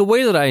mean, the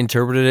way that I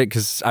interpreted it,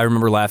 because I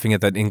remember laughing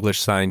at that English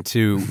sign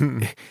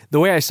too, the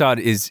way I saw it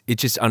is it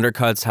just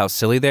undercuts how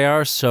silly they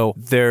are. So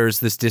there's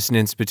this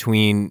dissonance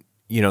between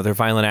their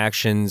violent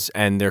actions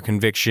and their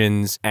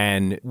convictions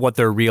and what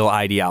their real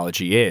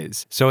ideology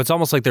is. So it's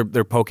almost like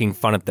they're poking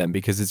fun at them,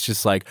 because it's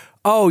just like,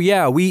 oh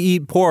yeah, we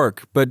eat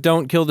pork, but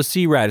don't kill the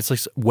sea rat. It's like,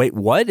 wait,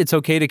 what? It's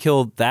okay to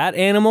kill that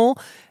animal?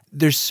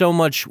 There's so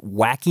much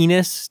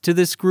wackiness to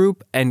this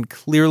group, and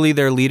clearly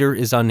their leader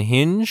is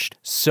unhinged.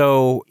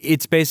 So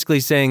it's basically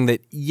saying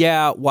that,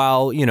 yeah,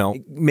 while,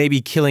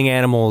 maybe killing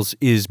animals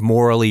is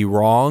morally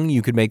wrong,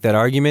 you could make that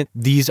argument,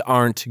 these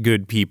aren't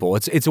good people.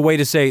 It's a way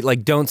to say,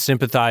 don't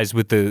sympathize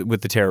with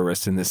the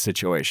terrorists in this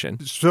situation.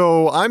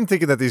 So I'm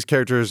thinking that these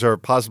characters are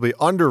possibly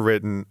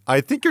underwritten.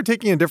 I think you're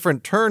taking a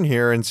different turn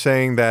here and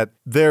saying that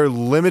their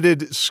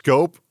limited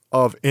scope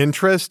of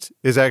interest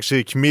is actually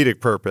a comedic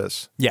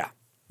purpose. Yeah.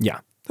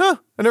 Huh,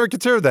 I never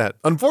considered that.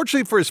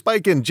 Unfortunately for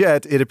Spike and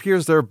Jet, it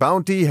appears their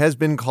bounty has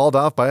been called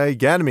off by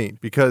Ganymede,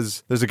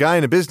 because there's a guy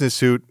in a business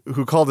suit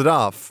who called it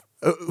off.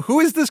 Who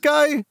is this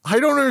guy? I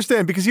don't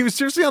understand, because he was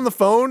seriously on the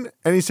phone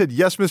and he said,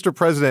 yes, Mr.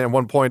 President at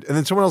one point, and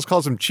then someone else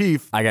calls him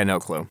Chief. I got no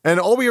clue. And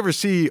all we ever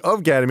see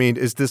of Ganymede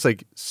is this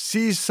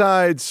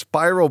seaside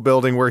spiral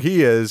building where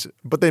he is,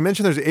 but they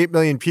mention there's 8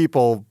 million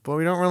people, but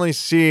we don't really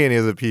see any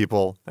of the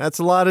people. That's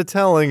a lot of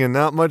telling and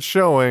not much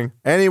showing.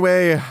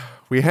 Anyway,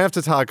 we have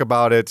to talk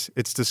about it.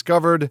 It's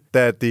discovered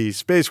that the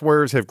Space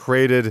Warriors have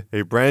created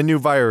a brand new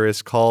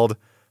virus called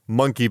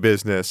monkey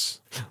business.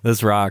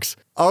 This rocks.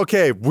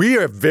 Okay, we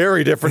have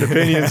very different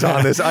opinions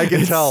on this. I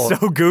can tell.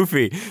 So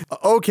goofy.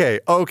 Okay.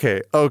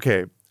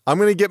 I'm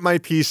going to get my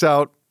piece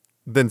out.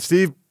 Then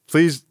Steve,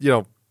 please,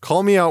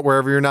 call me out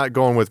wherever you're not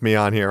going with me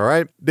on here, all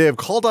right? They have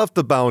called off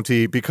the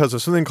bounty because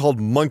of something called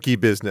monkey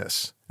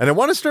business. And I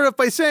want to start off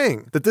by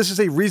saying that this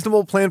is a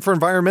reasonable plan for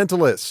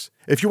environmentalists.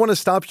 If you want to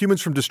stop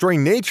humans from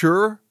destroying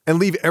nature and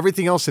leave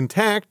everything else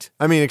intact,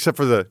 except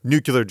for the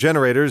nuclear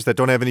generators that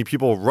don't have any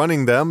people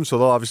running them, so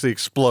they'll obviously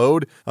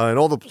explode, and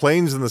all the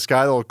planes in the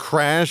sky, they'll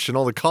crash, and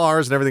all the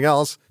cars and everything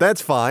else,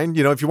 that's fine.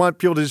 If you want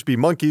people to just be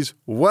monkeys,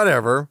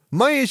 whatever.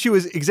 My issue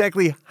is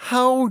exactly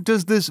how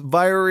does this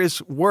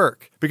virus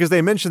work? Because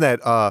they mentioned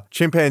that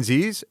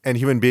chimpanzees and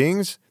human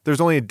beings,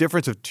 there's only a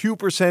difference of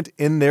 2%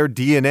 in their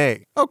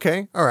DNA.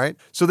 Okay, all right.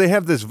 So they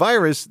have this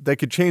virus that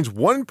could change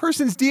one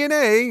person's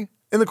DNA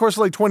in the course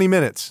of 20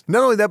 minutes.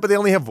 Not only that, but they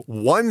only have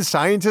one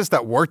scientist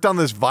that worked on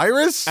this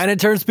virus. And it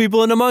turns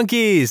people into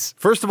monkeys.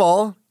 First of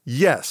all,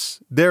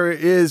 yes, there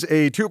is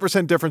a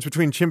 2% difference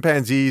between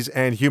chimpanzees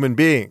and human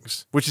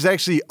beings, which is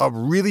actually a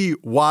really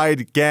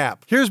wide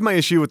gap. Here's my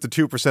issue with the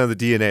 2% of the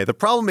DNA. The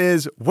problem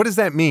is, what does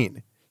that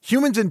mean?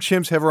 Humans and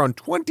chimps have around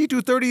 20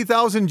 to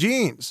 30,000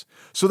 genes.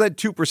 So that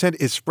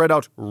 2% is spread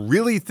out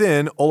really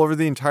thin all over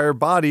the entire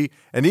body.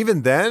 And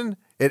even then,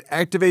 it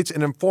activates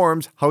and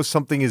informs how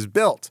something is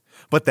built.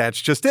 But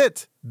that's just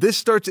it. This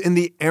starts in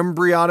the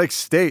embryonic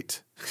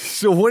state.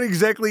 So what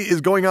exactly is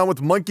going on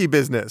with monkey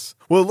business?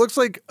 Well, it looks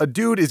like a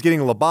dude is getting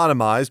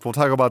lobotomized. We'll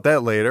talk about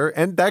that later.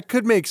 And that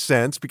could make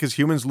sense because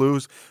humans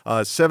lose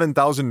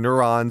 7,000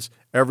 neurons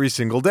every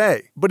single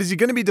day. But is he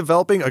going to be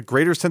developing a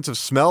greater sense of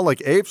smell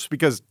like apes?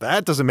 Because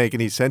that doesn't make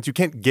any sense. You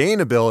can't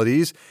gain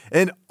abilities.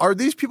 And are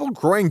these people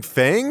growing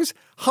fangs?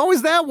 How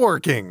is that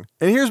working?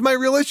 And here's my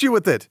real issue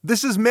with it.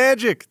 This is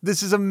magic.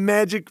 This is a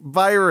magic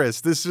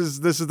virus. This is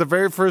the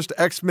very first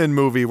X-Men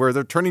movie where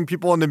they're turning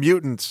people into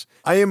mutants.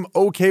 I am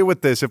okay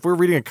with this. If we're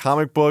reading a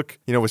comic book,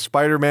 with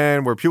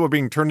Spider-Man, where people are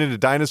being turned into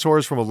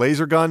dinosaurs from a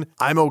laser gun,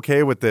 I'm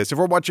okay with this. If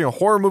we're watching a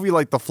horror movie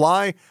like The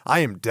Fly, I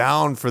am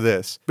down for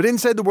this. But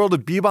inside the world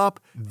of Bebop,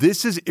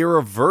 this is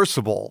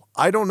irreversible.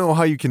 I don't know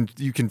how you can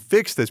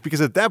fix this,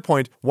 because at that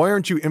point, why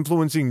aren't you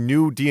influencing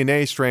new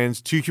DNA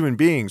strands to human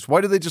beings?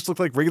 Why do they just look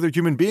like regular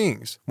human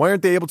beings? Why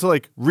aren't they able to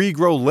like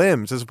regrow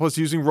limbs as opposed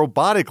to using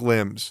robotic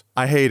limbs?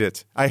 I hate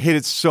it. I hate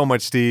it so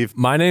much, Steve.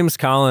 My name's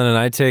Colin, and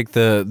I take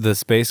the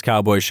Space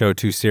Cowboy show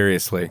too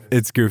seriously.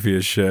 It's goofy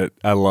as shit.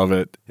 I love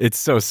it. It's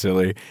so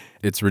silly.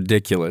 It's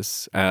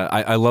ridiculous.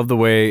 I love the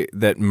way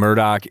that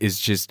Murdoch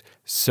is just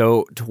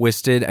so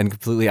twisted and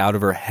completely out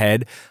of her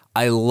head.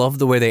 I love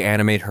the way they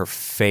animate her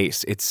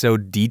face. It's so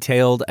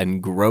detailed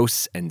and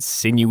gross and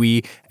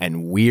sinewy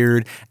and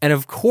weird. And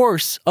of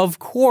course,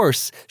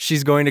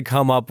 she's going to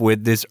come up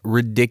with this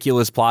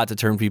ridiculous plot to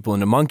turn people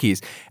into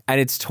monkeys. And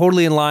it's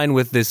totally in line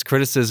with this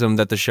criticism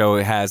that the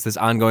show has, this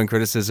ongoing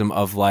criticism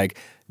of like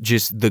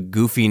just the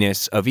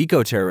goofiness of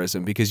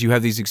eco-terrorism, because you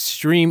have these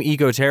extreme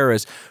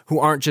eco-terrorists who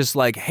aren't just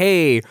like,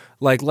 hey,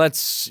 like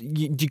let's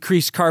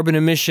decrease carbon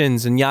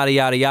emissions and yada,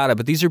 yada, yada.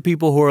 But these are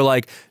people who are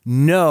like,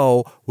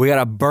 no, we got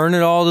to burn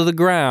it all to the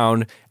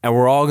ground and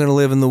we're all going to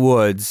live in the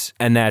woods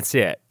and that's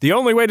it. The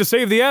only way to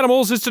save the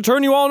animals is to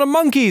turn you all into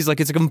monkeys. Like,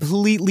 it's a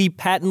completely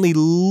patently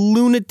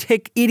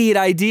lunatic idiot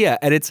idea,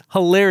 and it's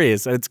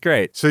hilarious. It's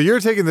great. So you're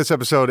taking this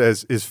episode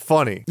as is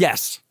funny.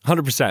 Yes,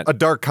 100%. A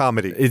dark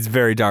comedy. It's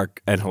very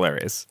dark and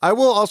hilarious. I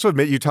will also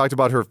admit, you talked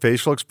about her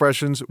facial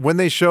expressions when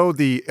they show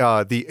the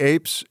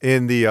apes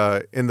in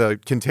the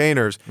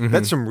containers. Mm-hmm.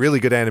 That's some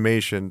really good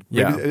animation.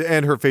 Maybe,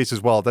 and her face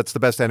as well. That's the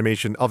best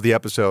animation of the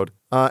episode.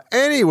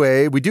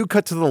 Anyway, we do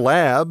cut to the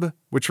lab,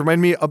 which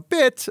remind me a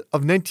bit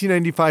of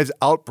 1995's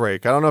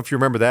Outbreak. I don't know if you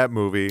remember that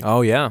movie.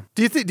 Oh, yeah.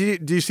 Do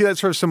you see that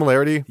sort of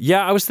similarity?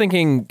 Yeah, I was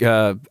thinking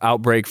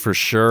Outbreak for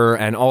sure.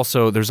 And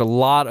also, there's a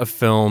lot of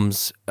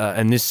films,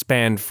 and this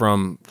spanned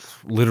from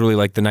literally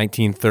like the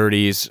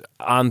 1930s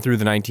on through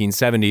the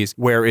 1970s,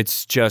 where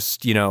it's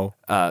just,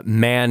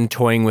 man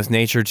toying with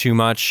nature too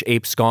much,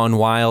 apes gone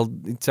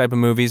wild type of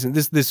movies. And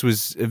this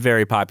was a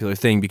very popular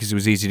thing because it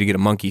was easy to get a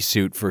monkey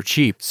suit for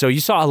cheap. So you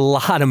saw a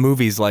lot of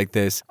movies like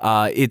this.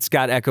 It's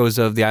got echoes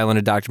of The Island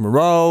of Dr.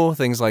 Moreau,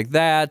 things like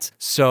that.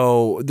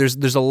 So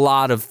there's a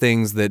lot of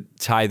things that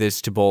tie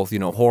this to both,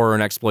 horror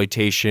and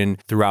exploitation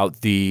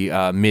throughout the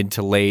mid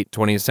to late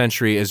 20th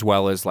century, as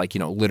well as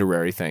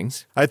literary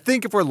things. I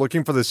think if we're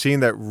looking for the scene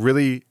that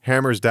really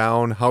hammers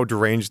down how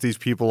deranged these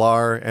people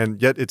are,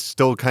 and yet it's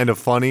still kind of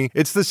funny,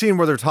 it's the scene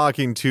where they're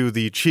talking to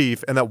the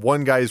chief and that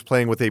one guy is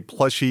playing with a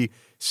plushy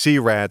sea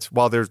rat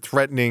while they're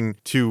threatening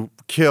to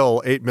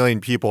kill 8 million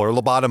people or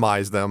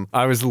lobotomize them.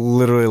 I was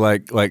literally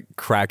like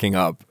cracking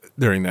up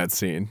during that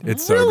scene.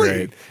 It's so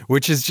great.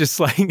 Which is just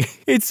like,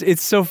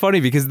 it's so funny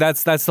because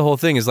that's the whole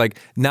thing, is like,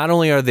 not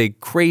only are they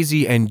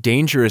crazy and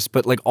dangerous,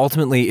 but like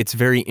ultimately it's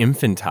very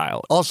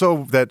infantile.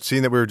 Also, that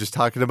scene that we were just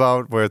talking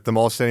about with them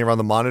all standing around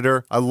the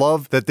monitor, I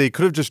love that they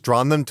could have just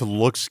drawn them to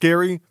look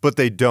scary, but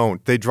they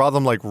don't. They draw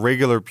them like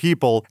regular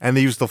people, and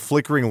they use the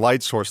flickering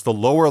light source, the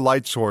lower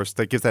light source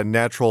that gives that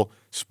natural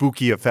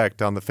spooky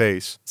effect on the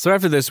face. So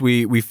after this,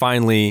 we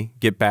finally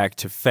get back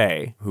to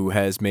Faye, who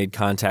has made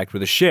contact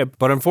with a ship,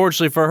 but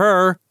unfortunately for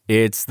her,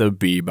 it's the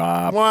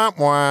Bebop. Womp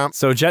womp.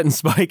 So Jet and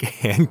Spike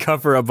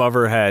handcuff her above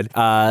her head.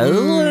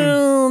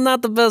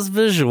 Not the best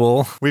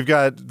visual. We've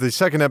got the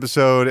second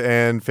episode,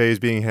 and Faye's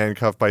being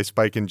handcuffed by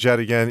Spike and Jet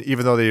again,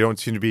 even though they don't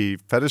seem to be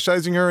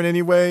fetishizing her in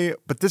any way.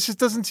 But this just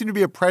doesn't seem to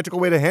be a practical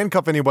way to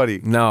handcuff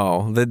anybody.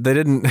 No, they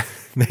didn't.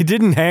 They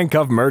didn't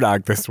handcuff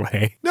Murdoch this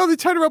way. No, they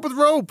tied her up with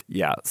rope.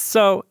 Yeah.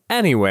 So,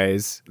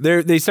 anyways,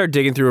 they start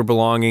digging through her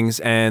belongings,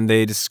 and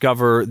they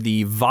discover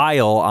the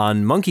vial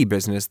on monkey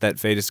business that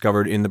Faye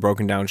discovered in the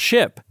broken down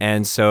ship.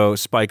 And so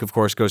Spike, of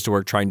course, goes to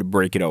work trying to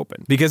break it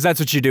open, because that's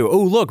what you do.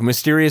 Oh, look,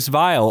 mysterious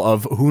vial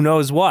of who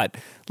knows what.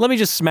 Let me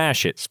just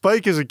smash it.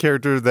 Spike is a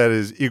character that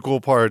is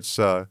equal parts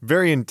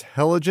very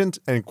intelligent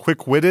and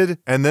quick-witted,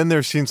 and then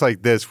there's scenes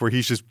like this where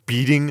he's just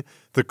beating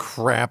the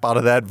crap out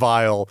of that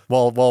vial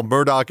while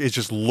Murdoch is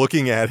just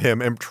looking at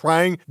him and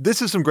trying,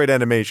 this is some great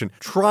animation,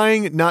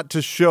 trying not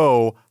to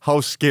show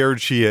how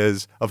scared she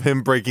is of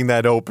him breaking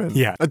that open.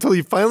 Yeah. Until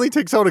he finally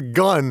takes out a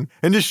gun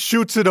and just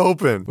shoots it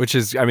open. Which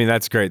is,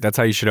 that's great. That's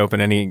how you should open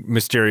any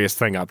mysterious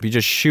thing up. You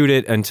just shoot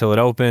it until it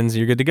opens,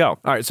 you're good to go.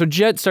 All right, so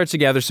Jet starts to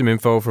gather some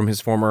info from his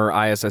former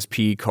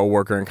ISSP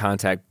co-worker and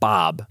contact,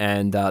 Bob.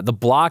 And the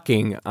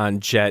blocking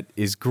on Jet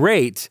is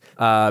great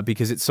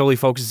because it solely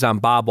focuses on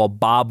Bob, while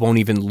Bob won't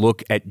even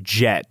look at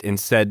Jet.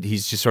 Instead,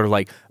 he's just sort of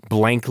like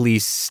blankly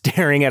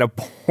staring at a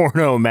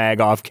porno mag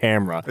off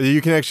camera.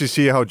 You can actually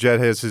see how Jet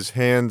has his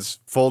hands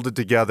folded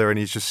together and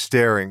he's just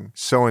staring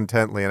so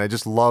intently. And I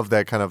just love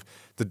that kind of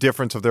the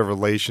difference of their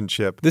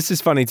relationship. This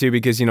is funny too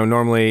because,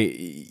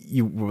 normally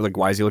you like,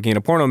 why is he looking at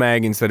a porno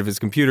mag instead of his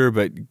computer?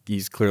 But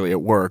he's clearly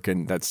at work,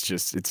 and that's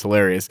just, it's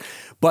hilarious.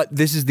 But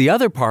this is the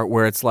other part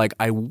where it's like,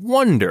 I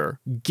wonder,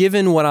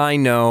 given what I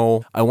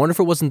know, I wonder if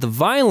it wasn't the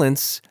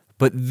violence,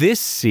 But this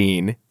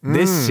scene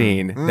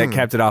that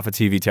kept it off of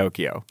TV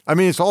Tokyo. I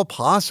mean, it's all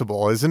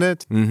possible, isn't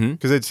it?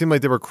 Because it seemed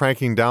like they were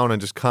cranking down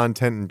on just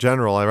content in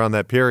general around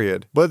that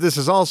period. But this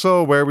is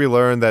also where we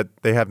learn that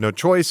they have no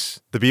choice.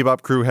 The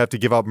Bebop crew have to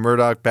give up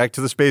Murdoch back to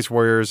the Space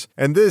Warriors.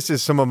 And this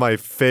is some of my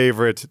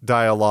favorite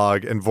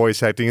dialogue and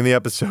voice acting in the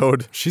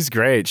episode. She's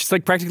great. She's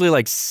like practically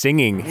like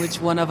singing.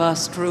 Which one of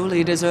us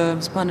truly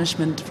deserves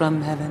punishment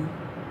from heaven?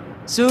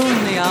 Soon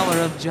the hour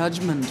of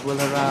judgment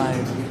will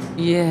arrive.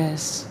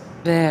 Yes,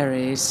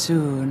 very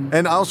soon.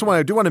 And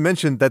I do want to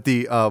mention that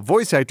the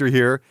voice actor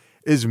here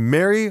is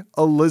Mary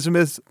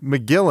Elizabeth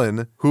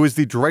McGillen, who is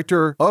the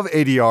director of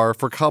ADR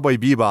for Cowboy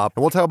Bebop.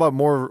 And we'll talk about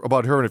more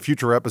about her in a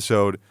future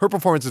episode. Her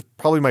performance is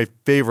probably my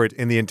favorite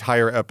in the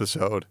entire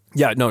episode.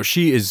 Yeah, no,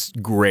 she is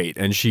great,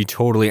 and she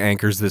totally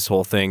anchors this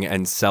whole thing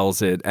and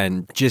sells it,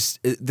 and just,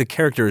 the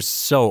character is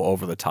so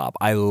over the top.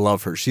 I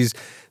love her.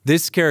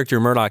 This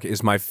character, Murdoch,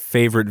 is my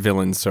favorite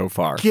villain so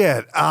far.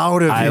 Get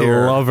out of I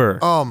here. love her.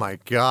 Oh, my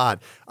God.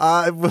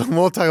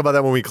 We'll talk about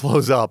that when we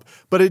close up.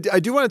 But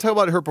I do want to talk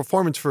about her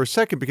performance for a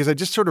second, because I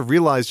just sort of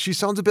realized she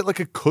sounds a bit like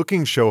a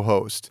cooking show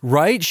host.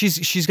 Right?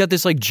 She's got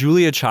this, like,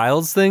 Julia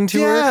Childs thing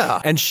to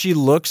her. And she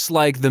looks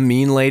like the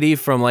mean lady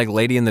from, like,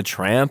 Lady and the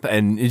Tramp,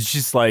 and it's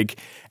just, like...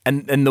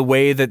 And the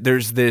way that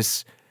there's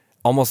this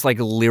almost like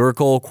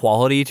lyrical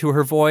quality to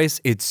her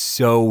voice, it's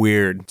so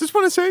weird. Just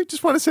want to say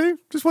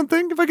one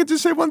thing. If I could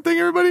just say one thing,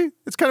 everybody.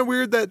 It's kind of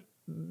weird that,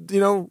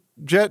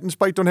 Jet and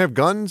Spike don't have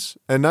guns,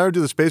 and neither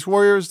do the Space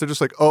Warriors. They're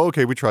just like, oh,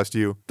 okay, we trust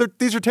you.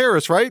 These are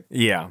terrorists, right?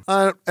 Yeah.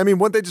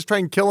 Wouldn't they just try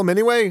and kill them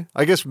anyway?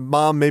 I guess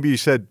Mom maybe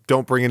said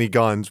don't bring any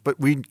guns, but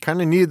we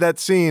kind of needed that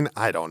scene.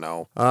 I don't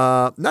know.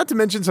 Not to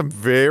mention some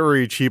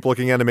very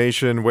cheap-looking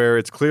animation where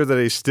it's clear that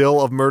a still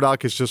of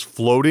Murdoch is just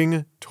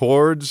floating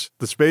towards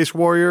the Space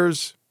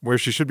Warriors, where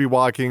she should be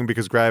walking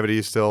because gravity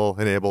is still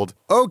enabled.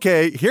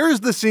 Okay, here's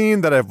the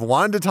scene that I've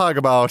wanted to talk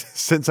about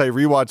since I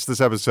rewatched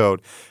this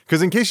episode.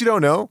 Because in case you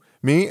don't know,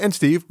 me and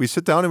Steve, we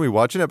sit down and we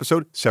watch an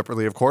episode,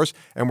 separately of course,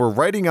 and we're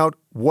writing out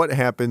what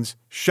happens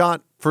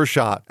shot for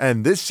shot.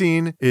 And this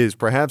scene is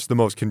perhaps the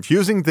most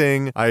confusing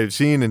thing I have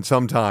seen in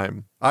some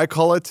time. I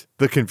call it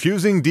the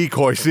confusing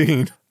decoy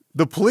scene.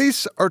 The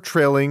police are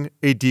trailing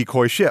a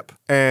decoy ship,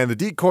 and the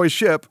decoy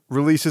ship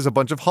releases a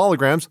bunch of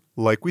holograms,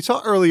 like we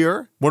saw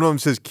earlier. One of them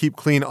says, keep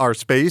clean our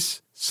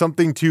space,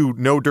 something to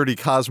no dirty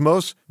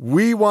cosmos.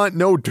 We want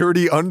no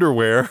dirty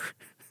underwear.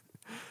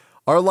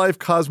 Our life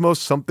cosmos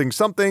something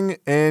something,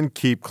 and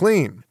keep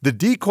clean. The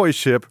decoy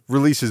ship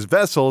releases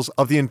vessels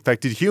of the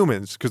infected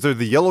humans, because they're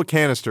the yellow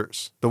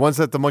canisters, the ones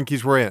that the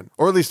monkeys were in,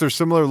 or at least they're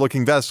similar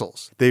looking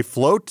vessels. They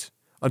float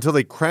until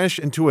they crash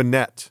into a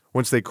net.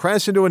 Once they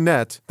crash into a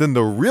net, then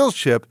the real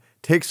ship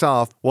takes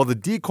off while the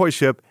decoy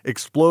ship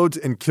explodes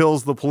and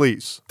kills the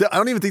police. I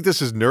don't even think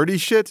this is nerdy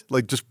shit.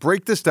 Like, just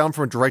break this down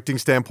from a directing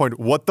standpoint.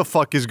 What the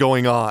fuck is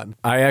going on?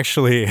 I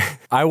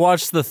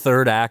watched the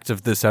third act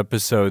of this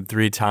episode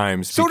 3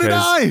 times. So did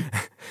I!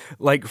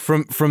 Like,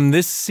 from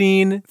this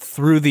scene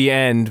through the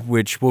end,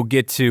 which we'll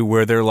get to,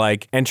 where they're,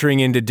 like,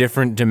 entering into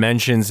different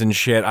dimensions and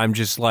shit, I'm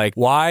just like,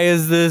 why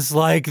is this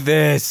like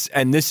this?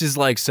 And this is,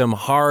 like, some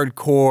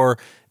hardcore...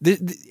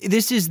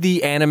 This is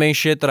the anime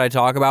shit that I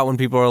talk about when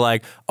people are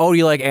like, oh, do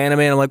you like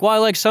anime? And I'm like, well, I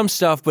like some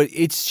stuff, but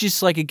it's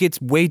just like it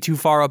gets way too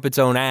far up its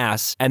own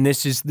ass. And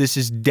this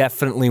is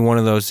definitely one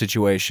of those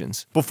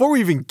situations. Before we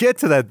even get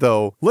to that,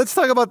 though, let's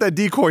talk about that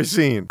decoy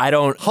scene.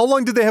 How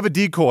long did they have a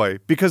decoy?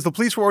 Because the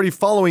police were already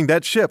following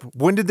that ship.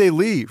 When did they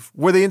leave?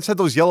 Were they inside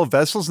those yellow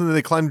vessels and then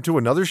they climbed into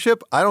another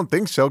ship? I don't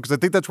think so, because I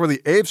think that's where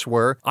the apes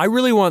were. I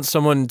really want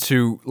someone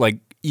to, like,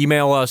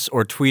 email us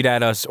or tweet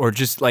at us or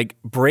just like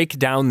break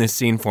down this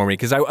scene for me,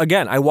 because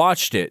I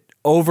watched it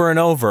over and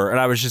over and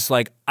I was just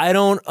like, I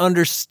don't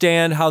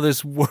understand how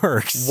this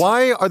works.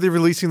 Why are they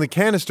releasing the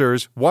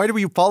canisters? Why do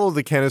we follow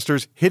the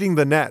canisters hitting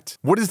the net?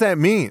 What does that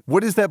mean?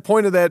 What is that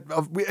point of that?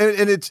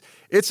 And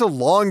it's a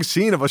long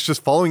scene of us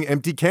just following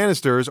empty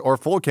canisters or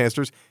full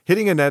canisters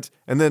hitting a net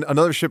and then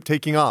another ship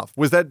taking off.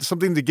 Was that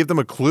something to give them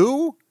a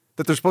clue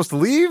that they're supposed to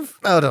leave?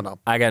 I don't know.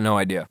 I got no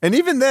idea. And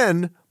even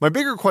then, my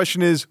bigger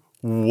question is,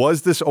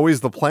 was this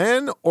always the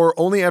plan, or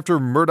only after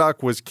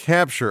Murdoch was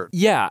captured?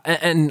 Yeah,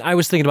 and I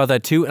was thinking about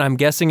that too, and I'm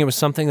guessing it was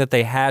something that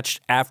they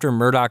hatched after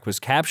Murdoch was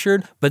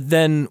captured, but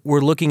then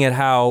we're looking at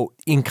how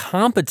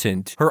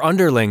incompetent her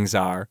underlings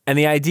are, and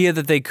the idea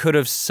that they could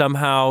have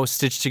somehow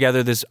stitched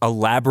together this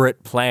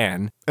elaborate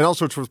plan. And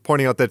also it's worth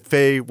pointing out that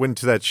Faye went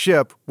to that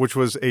ship, which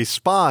was a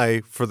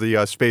spy for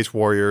the Space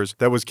Warriors,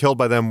 that was killed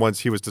by them once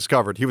he was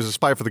discovered. He was a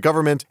spy for the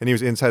government, and he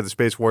was inside the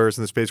Space Warriors,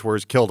 and the Space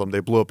Warriors killed him. They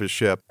blew up his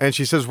ship. And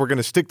she says, we're going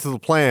to stick to the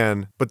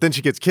plan, but then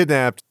she gets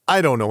kidnapped.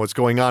 I don't know what's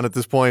going on at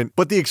this point,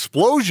 but the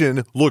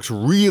explosion looks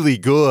really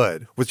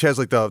good, which has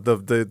like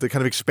the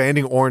kind of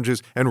expanding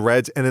oranges and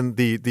reds, and then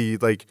the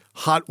like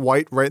hot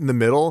white right in the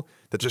middle.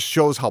 that just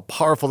shows how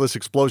powerful this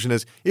explosion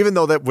is. Even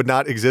though that would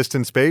not exist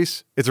in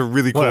space, it's a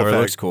really cool Whatever, effect.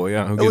 it looks cool,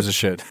 yeah. Who gives a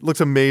shit?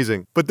 Looks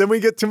amazing. But then we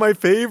get to my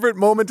favorite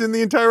moment in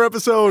the entire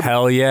episode.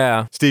 Hell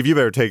yeah. Steve, you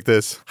better take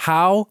this.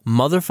 How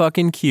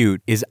motherfucking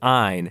cute is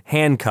Ein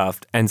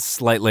handcuffed and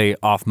slightly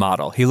off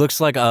model? He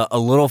looks like a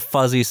little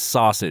fuzzy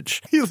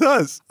sausage. He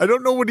does. I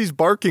don't know what he's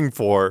barking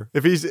for.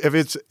 If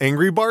it's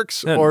angry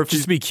barks or if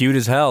just to be cute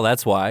as hell,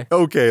 that's why.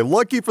 Okay,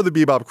 lucky for the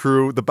Bebop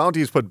crew, the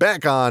bounty is put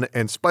back on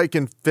and Spike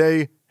and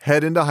Faye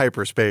head into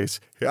hyperspace.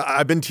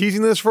 I've been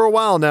teasing this for a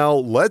while now.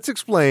 Let's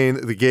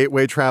explain the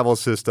Gateway travel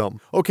system.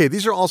 Okay,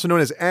 these are also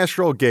known as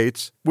astral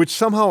gates, which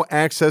somehow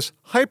access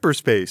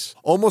hyperspace,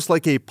 almost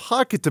like a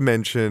pocket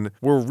dimension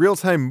where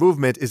real-time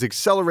movement is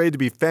accelerated to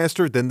be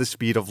faster than the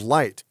speed of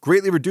light,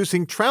 greatly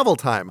reducing travel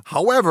time.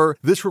 However,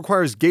 this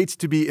requires gates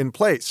to be in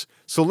place.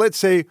 So let's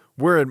say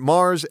we're at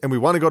Mars and we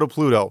want to go to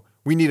Pluto.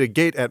 We need a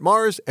gate at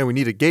Mars, and we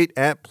need a gate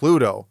at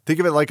Pluto. Think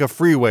of it like a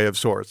freeway of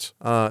sorts.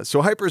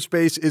 So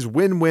hyperspace is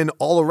win-win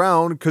all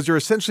around because you're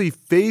essentially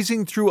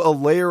phasing through a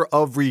layer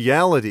of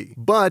reality.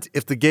 But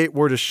if the gate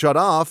were to shut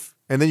off,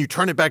 and then you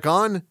turn it back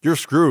on, you're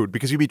screwed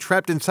because you'd be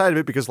trapped inside of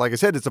it because, like I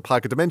said, it's a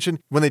pocket dimension.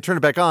 When they turn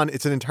it back on,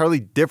 it's an entirely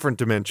different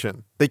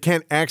dimension. They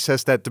can't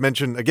access that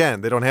dimension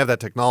again. They don't have that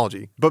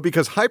technology. But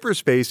because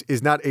hyperspace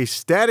is not a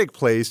static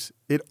place,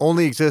 it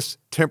only exists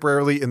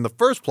temporarily in the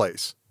first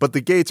place. But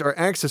the gates are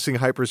accessing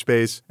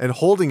hyperspace and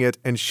holding it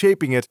and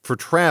shaping it for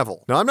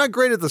travel. Now, I'm not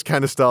great at this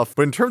kind of stuff,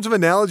 but in terms of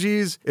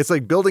analogies, it's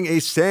like building a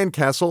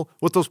sandcastle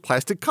with those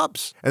plastic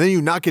cups. And then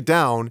you knock it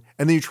down,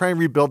 and then you try and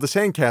rebuild the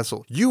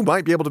sandcastle. You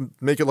might be able to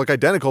make it look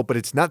identical, but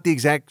it's not the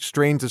exact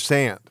strains of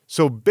sand.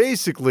 So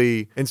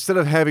basically, instead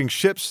of having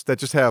ships that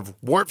just have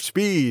warp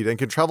speed and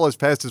can travel as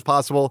fast as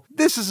possible,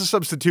 this is a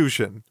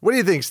substitution. What do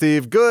you think,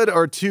 Steve? Good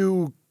or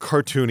too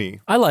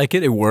cartoony? I like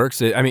it. It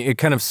works. It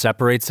kind of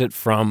separates it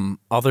from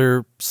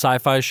other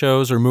sci-fi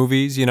shows or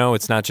movies. You know,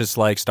 it's not just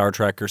like Star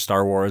Trek or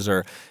Star Wars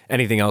or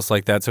anything else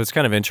like that. So it's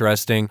kind of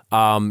interesting.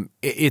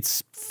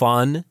 It's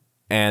fun.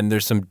 And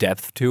there's some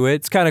depth to it.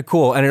 It's kind of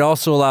cool. And it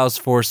also allows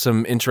for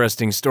some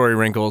interesting story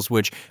wrinkles,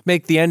 which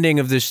make the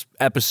ending of this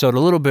episode a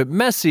little bit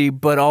messy,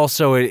 but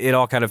also it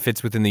all kind of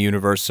fits within the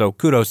universe. So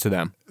kudos to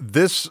them.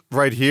 This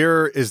right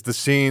here is the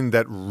scene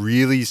that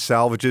really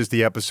salvages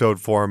the episode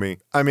for me.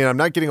 I mean, I'm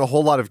not getting a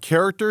whole lot of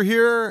character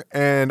here,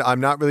 and I'm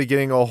not really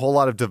getting a whole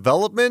lot of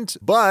development,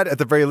 but at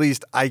the very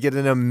least, I get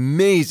an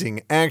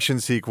amazing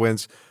action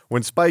sequence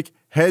when Spike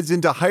heads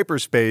into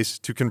hyperspace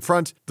to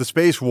confront the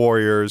Space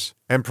Warriors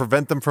and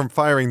prevent them from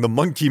firing the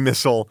monkey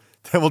missile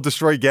that will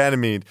destroy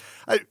Ganymede.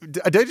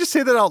 Did I just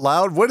say that out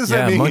loud? What does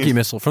that mean? Yeah, monkey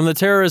missile. From the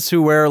terrorists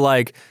who wear,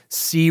 like,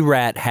 sea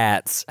rat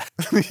hats.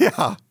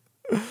 Yeah.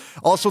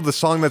 Also, the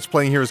song that's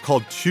playing here is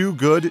called Too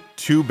Good,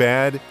 Too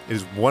Bad. It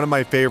is one of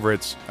my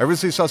favorites. I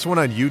recently saw someone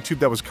on YouTube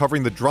that was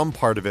covering the drum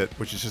part of it,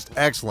 which is just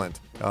excellent.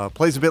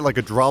 Plays a bit like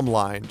a drum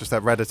line, just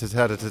that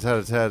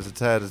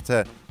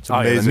rat-a-tat-tat-tat-tat-tat-tat-tat. It's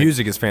amazing. Yeah, the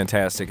music is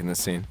fantastic in this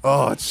scene.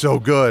 Oh, it's so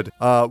good.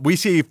 We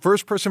see a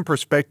first-person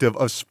perspective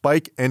of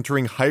Spike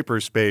entering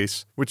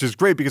hyperspace, which is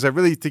great because I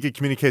really think it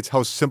communicates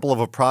how simple of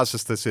a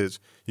process this is.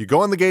 You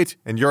go on the gate,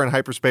 and you're in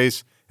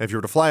hyperspace. And if you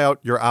were to fly out,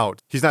 you're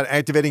out. He's not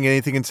activating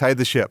anything inside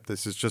the ship.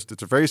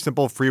 It's a very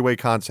simple freeway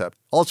concept.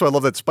 Also, I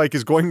love that Spike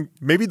is going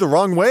maybe the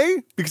wrong way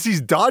because he's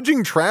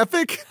dodging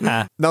traffic.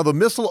 Now, the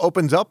missile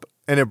opens up,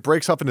 and it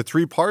breaks off into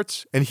 3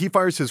 parts, and he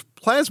fires his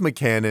plasma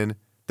cannon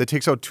that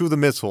takes out 2 of the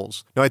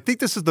missiles. Now, I think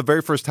this is the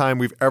very first time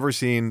we've ever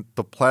seen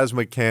the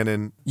plasma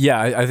cannon. Yeah,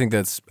 I think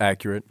that's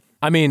accurate.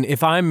 I mean,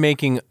 if I'm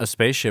making a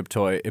spaceship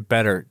toy, it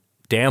better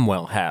damn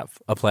well have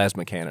a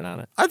plasma cannon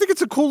on it. I think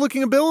it's a cool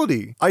looking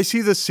ability. I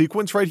see this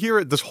sequence right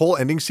here. This whole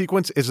ending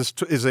sequence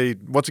is a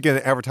once again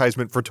an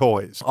advertisement for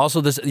toys. Also,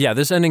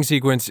 this ending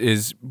sequence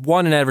is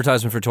 1, an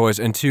advertisement for toys,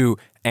 and 2,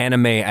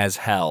 anime as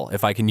hell,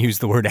 if I can use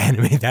the word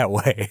anime that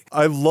way.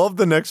 I love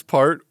the next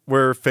part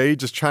where Faye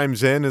just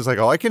chimes in and is like,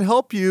 oh, I can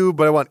help you,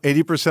 but I want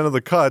 80% of the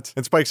cut.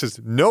 And Spike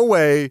says, no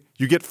way,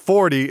 you get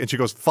 40. And she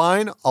goes,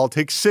 fine, I'll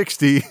take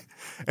 60.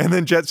 And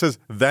then Jet says,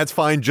 that's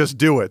fine, just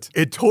do it.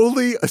 It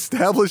totally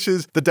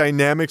establishes the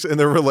dynamics in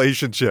their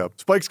relationship.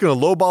 Spike's going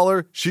to lowball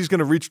her, she's going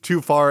to reach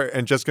too far,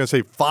 and Jet's going to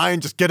say, fine,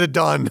 just get it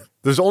done.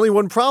 There's only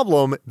one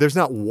problem. There's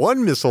not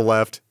 1 missile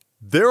left.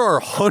 There are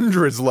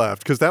hundreds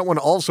left, because that one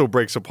also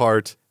breaks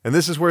apart. And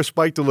this is where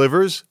Spike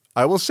delivers,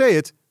 I will say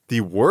it,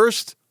 the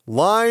worst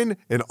line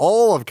in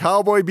all of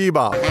Cowboy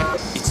Bebop.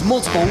 It's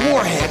multiple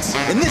warheads,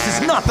 and this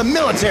is not the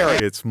military.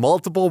 It's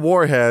multiple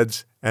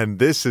warheads, and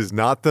this is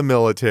not the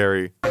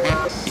military.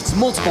 It's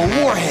multiple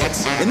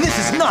warheads, and this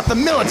is not the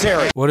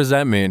military. What does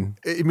that mean?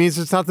 It means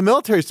it's not the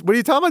military. What are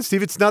you talking about,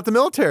 Steve? It's not the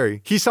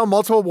military. He saw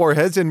multiple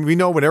warheads, and we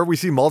know whenever we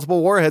see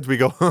multiple warheads, we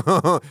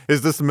go,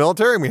 is this the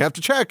military? And we have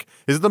to check.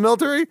 Is it the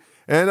military?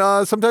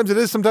 And sometimes it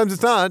is, sometimes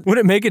it's not. Would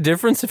it make a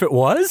difference if it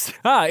was?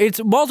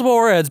 It's multiple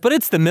warheads, but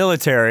it's the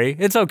military.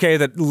 It's okay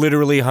that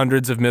literally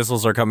hundreds of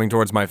missiles are coming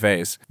towards my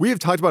face. We have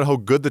talked about how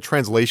good the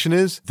translation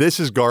is. This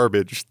is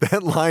garbage.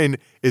 That line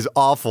is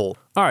awful.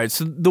 All right,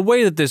 so the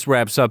way that this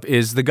wraps up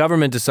is the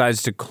government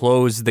decides to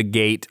close the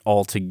gate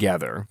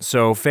altogether.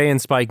 So Faye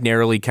and Spike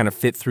narrowly kind of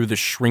fit through the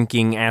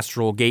shrinking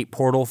astral gate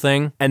portal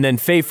thing. And then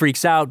Faye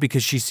freaks out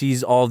because she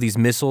sees all these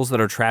missiles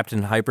that are trapped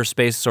in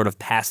hyperspace sort of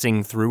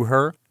passing through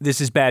her. This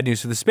is bad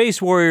news for the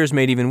Space Warriors,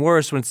 made even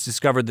worse when it's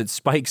discovered that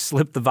Spike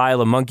slipped the vial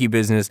of monkey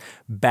business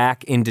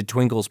back into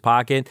Twinkle's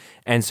pocket.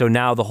 And so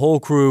now the whole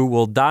crew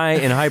will die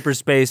in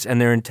hyperspace and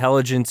their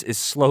intelligence is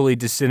slowly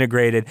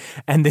disintegrated.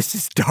 And this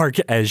is dark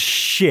as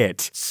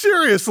shit.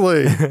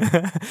 Seriously.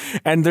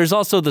 And there's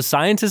also the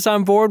scientist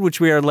on board,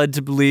 which we are led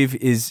to believe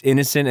is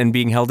innocent and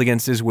being held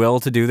against his will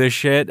to do this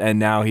shit. And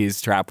now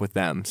he's trapped with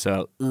them.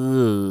 So,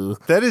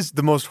 ugh. That is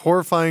the most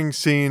horrifying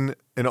scene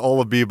in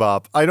all of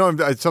Bebop. I know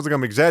it sounds like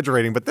I'm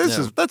exaggerating, but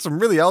that's some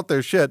really out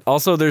there shit.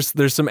 Also,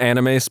 there's some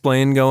anime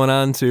splain going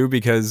on too,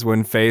 because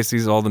when Faye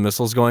sees all the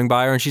missiles going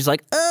by her and she's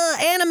like,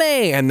 anime!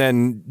 And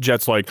then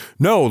Jet's like,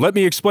 no, let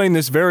me explain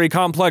this very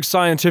complex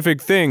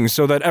scientific thing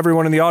so that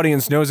everyone in the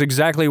audience knows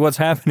exactly what's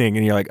happening.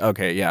 And you're like,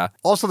 okay, yeah.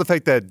 Also the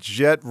fact that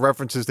Jet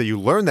references that you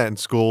learn that in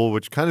school,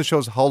 which kind of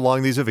shows how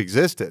long these have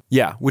existed.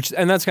 Yeah,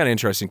 and that's kind of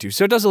interesting too.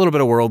 So it does a little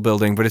bit of world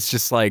building, but it's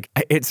just like,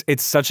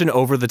 it's such an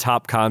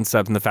over-the-top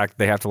concept, and the fact that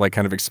they have to like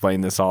kind of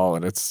explain this all,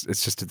 and it's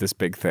just this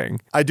big thing.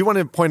 I do want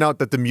to point out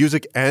that the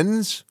music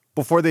ends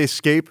before they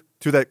escape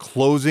through that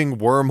closing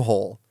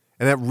wormhole.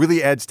 And that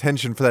really adds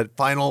tension for that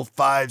final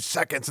 5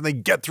 seconds, and they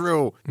get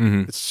through.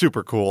 Mm-hmm. It's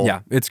super cool.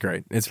 Yeah, it's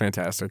great. It's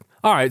fantastic.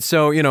 All right,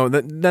 so,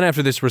 then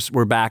after this,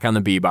 we're back on the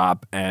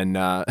Bebop, and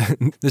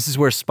this is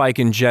where Spike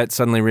and Jet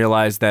suddenly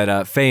realize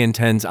that Faye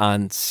intends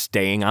on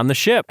staying on the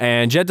ship.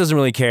 And Jet doesn't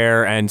really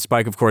care, and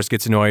Spike, of course,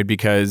 gets annoyed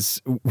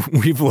because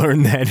we've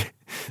learned that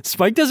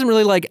Spike doesn't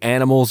really like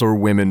animals or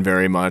women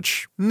very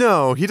much.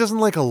 No, he doesn't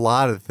like a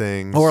lot of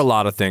things. Or a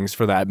lot of things,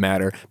 for that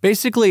matter.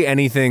 Basically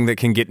anything that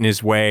can get in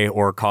his way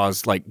or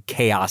cause, like,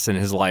 chaos in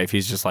his life,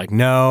 he's just like,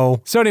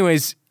 no. So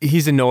anyways,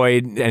 he's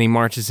annoyed, and he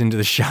marches into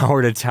the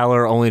shower to tell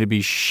her, only to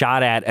be shot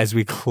at as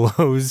we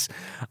close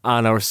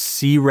on our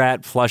Sea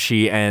Rat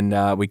plushie,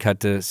 and we cut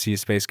to See a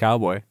Space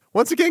Cowboy.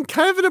 Once again,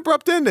 kind of an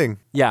abrupt ending.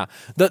 Yeah.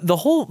 The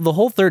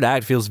whole third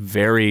act feels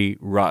very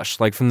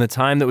rushed. Like, from the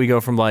time that we go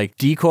from like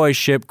decoy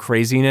ship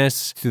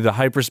craziness to the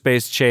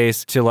hyperspace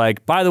chase to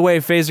like, by the way,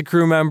 Faye's a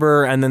crew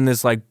member, and then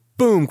this like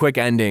boom, quick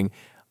ending.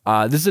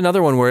 This is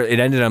another one where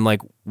it ended, I'm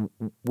like,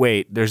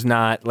 wait, there's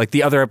not, like,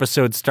 the other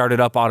episode started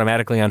up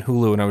automatically on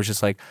Hulu, and I was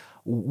just like,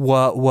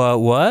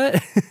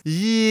 what?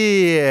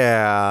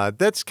 Yeah,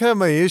 that's kind of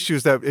my issue,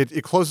 is that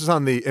it closes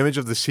on the image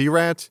of the Sea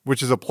Rat,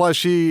 which is a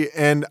plushie,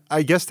 and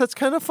I guess that's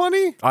kind of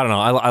funny. I don't know.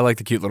 I like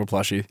the cute little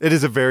plushie. It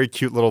is a very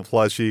cute little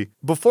plushie.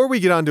 Before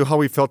we get on to how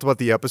we felt about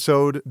the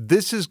episode,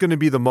 this is going to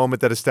be the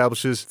moment that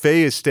establishes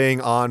Faye is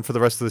staying on for the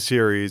rest of the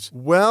series.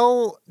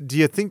 Well, do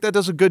you think that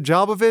does a good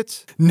job of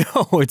it?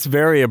 No, it's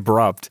very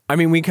abrupt. I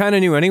mean, we kind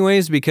of knew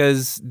anyways,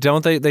 because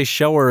don't they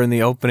show her in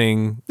the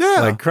opening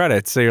like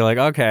credits, so you're like,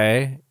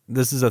 okay,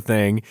 this is a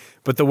thing.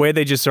 But the way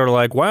they just sort of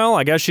like, well,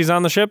 I guess she's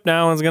on the ship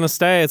now and is going to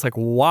stay. It's like,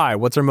 why?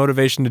 What's her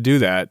motivation to do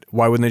that?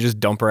 Why wouldn't they just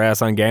dump her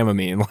ass on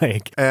Gamamine?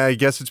 Like, I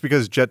guess it's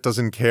because Jet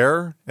doesn't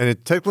care.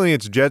 And technically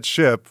it's Jet's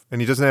ship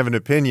and he doesn't have an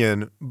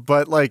opinion.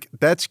 But like,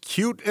 that's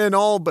cute and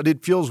all, but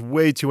it feels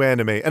way too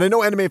anime. And I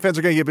know anime fans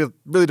are going to get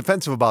really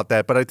defensive about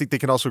that, but I think they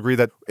can also agree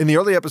that in the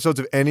early episodes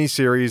of any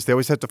series, they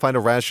always have to find a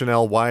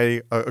rationale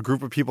why a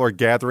group of people are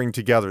gathering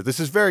together. This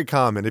is very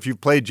common. If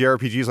you've played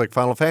JRPGs like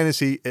Final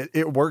Fantasy,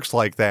 it works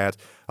like that.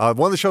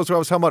 One of the shows who I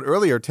was talking about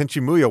earlier,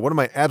 Tenchi Muyo, one of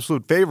my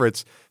absolute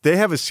favorites, they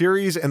have a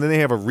series and then they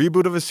have a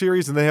reboot of a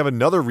series and they have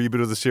another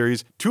reboot of the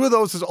series. 2 of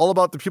those is all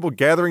about the people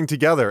gathering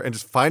together and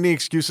just finding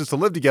excuses to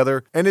live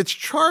together. And it's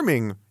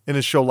charming in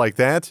a show like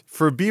that.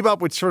 For Bebop,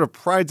 which sort of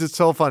prides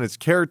itself on its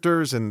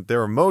characters and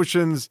their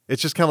emotions,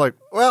 it's just kind of like,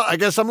 well, I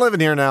guess I'm living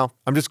here now.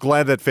 I'm just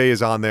glad that Faye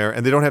is on there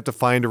and they don't have to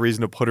find a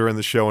reason to put her in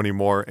the show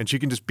anymore, and she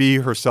can just be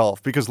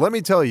herself. Because let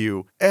me tell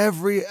you,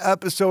 every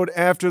episode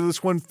after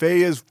this one,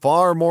 Faye is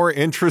far more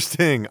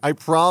interesting. I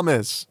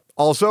promise.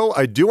 Also,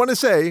 I do want to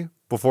say,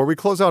 before we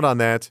close out on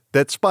that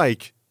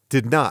Spike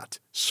did not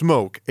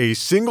smoke a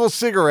single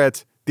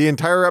cigarette the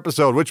entire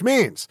episode, which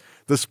means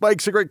the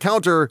Spike cigarette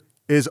counter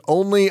is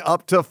only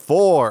up to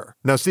 4.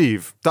 Now,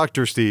 Steve,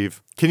 Dr.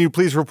 Steve, can you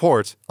please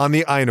report on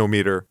the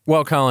Inometer?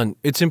 Well, Colin,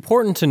 it's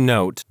important to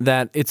note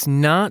that it's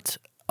not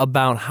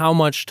about how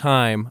much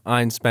time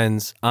Ein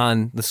spends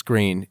on the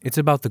screen. It's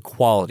about the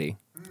quality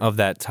of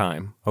that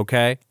time,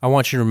 okay? I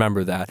want you to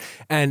remember that.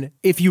 And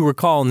if you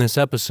recall in this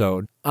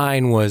episode,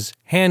 Ein was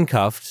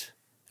handcuffed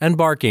and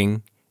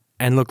barking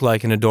and looked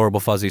like an adorable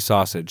fuzzy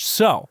sausage.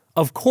 So,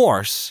 of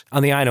course,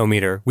 on the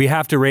Inometer, we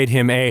have to rate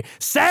him a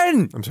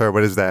 10! I'm sorry,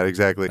 what is that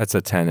exactly? That's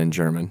a 10 in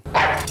German.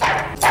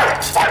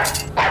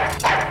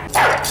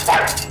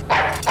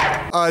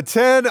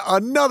 10,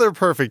 another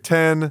perfect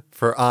 10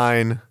 for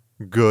Ein.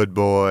 Good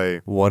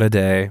boy. What a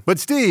day. But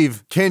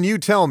Steve, can you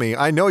tell me,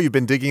 I know you've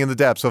been digging in the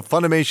depths of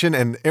Funimation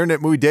and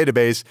Internet Movie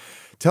Database,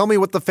 tell me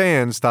what the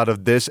fans thought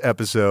of this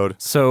episode.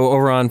 So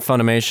over on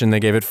Funimation, they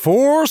gave it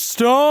 4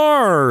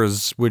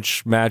 stars,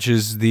 which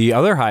matches the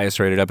other highest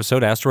rated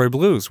episode, Asteroid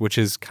Blues, which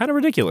is kind of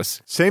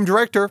ridiculous. Same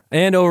director.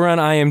 And over on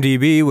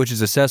IMDb, which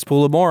is a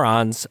cesspool of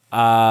morons,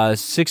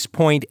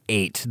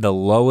 6.8, the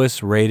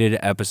lowest rated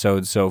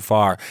episode so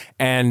far.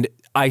 And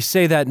I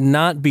say that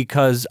not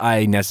because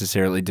I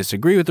necessarily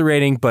disagree with the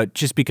rating, but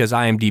just because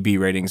IMDb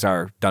ratings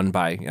are done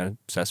by a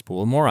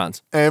cesspool of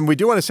morons. And we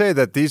do want to say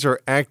that these are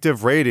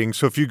active ratings,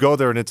 so if you go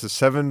there and it's a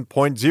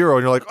 7.0 and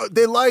you're like, oh,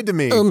 they lied to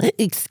me.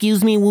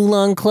 Excuse me,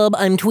 Wulong Club,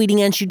 I'm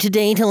tweeting at you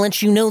today to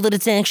let you know that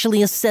it's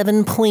actually a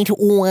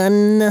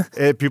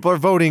 7.1. People are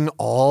voting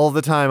all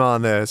the time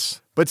on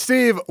this. But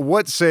Steve,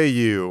 what say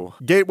you?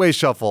 Gateway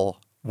Shuffle,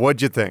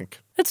 what'd you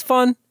think? It's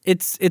fun.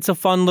 It's a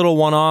fun little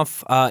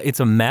one-off. It's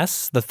a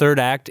mess. The third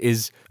act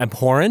is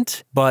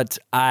abhorrent, but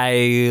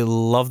I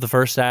love the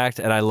first act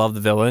and I love the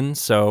villain,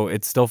 so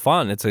it's still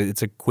fun. It's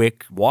a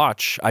quick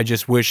watch. I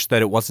just wish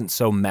that it wasn't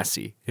so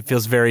messy. It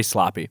feels very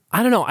sloppy.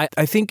 I don't know.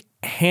 I think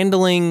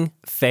handling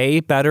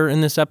Faye better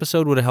in this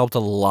episode would have helped a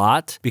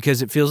lot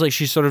because it feels like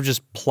she sort of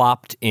just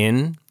plopped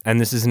in and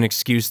this is an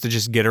excuse to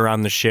just get her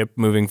on the ship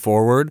moving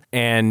forward.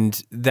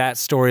 And that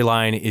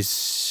storyline is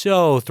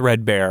so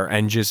threadbare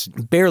and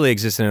just barely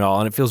existent at all.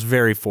 And it feels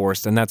very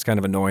forced, and that's kind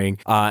of annoying.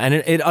 And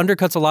it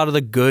undercuts a lot of the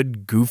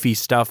good, goofy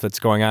stuff that's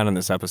going on in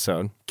this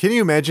episode. Can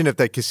you imagine if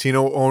that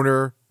casino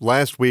owner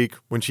last week,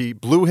 when she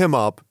blew him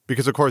up,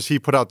 because of course he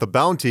put out the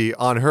bounty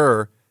on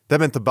her, that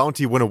meant the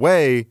bounty went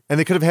away, and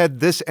they could have had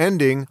this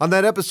ending on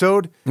that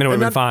episode. And it would have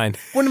been fine.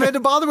 Wouldn't have had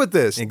to bother with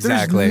this.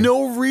 Exactly. There's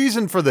no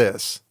reason for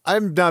this.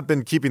 I've not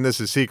been keeping this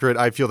a secret.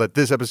 I feel that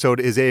this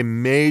episode is a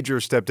major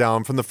step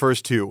down from the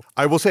first two.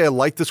 I will say I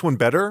like this one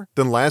better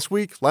than last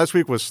week. Last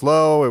week was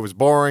slow, it was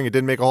boring, it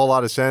didn't make a whole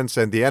lot of sense,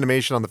 and the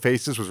animation on the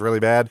faces was really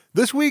bad.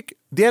 This week,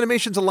 the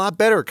animation's a lot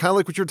better, kind of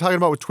like what you were talking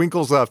about with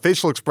Twinkle's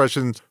facial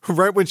expressions.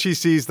 Right when she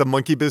sees the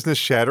monkey business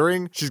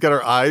shattering, she's got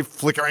her eye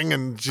flickering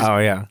and she's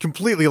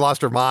completely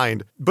lost her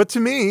mind. But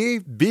to me,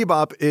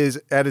 Bebop is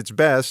at its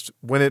best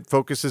when it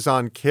focuses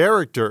on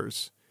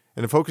characters.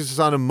 And it focuses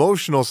on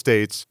emotional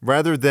states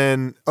rather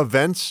than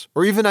events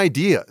or even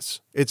ideas.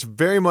 It's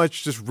very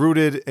much just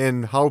rooted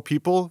in how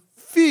people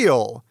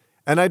feel.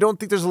 And I don't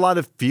think there's a lot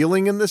of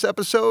feeling in this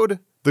episode.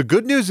 The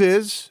good news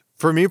is,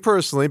 for me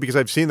personally, because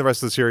I've seen the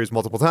rest of the series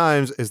multiple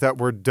times, is that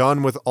we're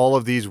done with all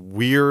of these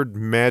weird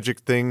magic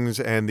things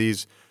and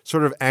these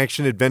sort of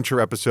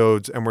action-adventure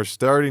episodes, and we're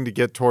starting to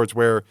get towards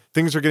where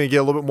things are going to get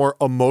a little bit more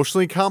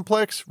emotionally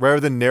complex rather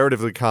than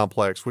narratively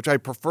complex, which I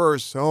prefer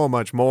so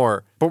much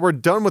more. But we're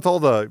done with all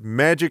the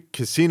magic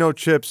casino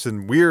chips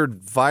and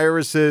weird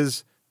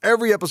viruses.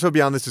 Every episode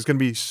beyond this is going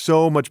to be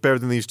so much better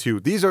than these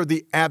two. These are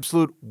the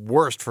absolute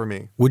worst for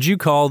me. Would you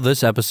call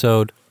this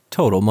episode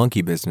total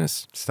monkey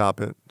business? Stop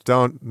it.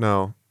 Don't,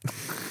 no.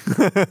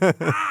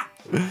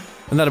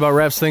 And that about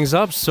wraps things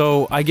up.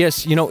 So I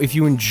guess, if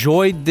you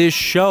enjoyed this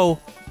show,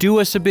 do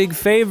us a big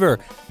favor.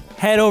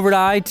 Head over to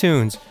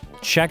iTunes.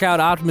 Check out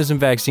Optimism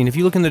Vaccine. If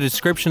you look in the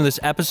description of this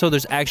episode,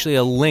 there's actually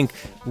a link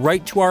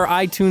right to our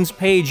iTunes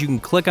page. You can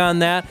click on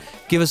that,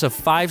 give us a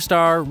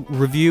 5-star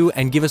review,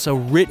 and give us a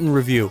written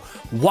review.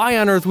 Why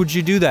on earth would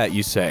you do that,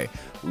 you say?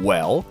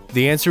 Well,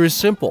 the answer is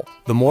simple.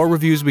 The more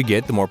reviews we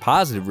get, the more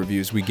positive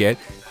reviews we get,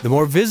 the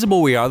more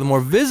visible we are, the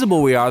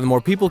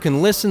more people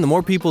can listen, the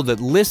more people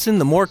that listen,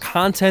 the more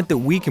content that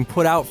we can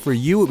put out for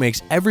you. It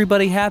makes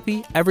everybody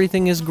happy.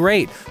 Everything is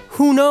great.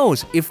 Who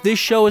knows? If this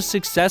show is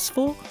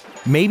successful,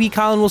 maybe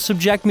Colin will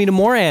subject me to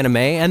more anime,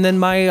 and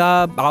then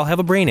I'll have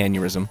a brain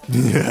aneurysm.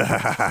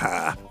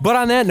 But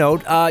on that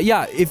note,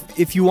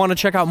 if you want to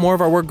check out more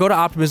of our work, go to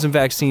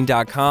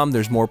optimismvaccine.com.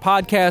 There's more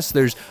podcasts.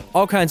 There's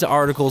all kinds of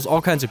articles,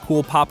 all kinds of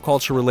cool pop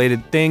culture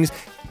related things,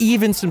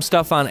 even some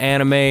stuff on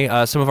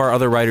anime. Some of our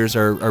other writers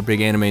are big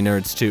anime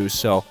nerds too,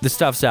 so the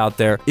stuff's out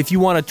there. If you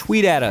want to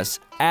tweet at us,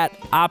 at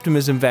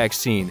Optimism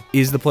Vaccine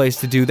is the place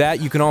to do that.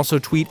 You can also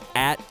tweet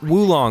at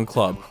Wulong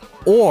Club.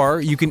 Or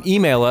you can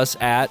email us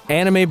at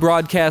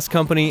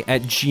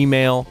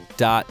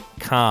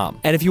animebroadcastcompany@gmail.com.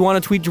 And if you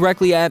want to tweet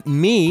directly at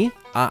me,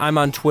 I'm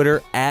on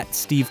Twitter at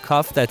Steve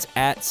Cuff. That's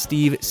at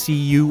Steve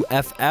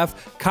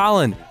Cuff.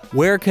 Colin,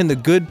 where can the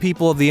good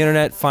people of the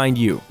internet find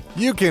you?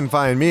 You can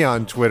find me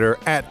on Twitter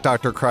at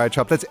Dr. Karate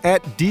Chop. That's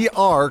at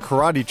Dr.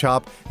 Karate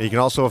Chop. And you can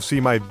also see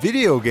my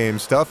video game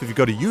stuff if you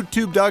go to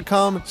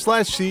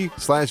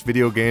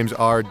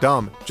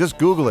youtube.com/c/videogamesaredumb. Just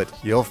Google it.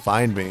 You'll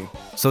find me.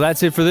 So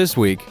that's it for this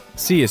week.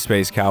 See you,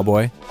 Space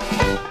Cowboy.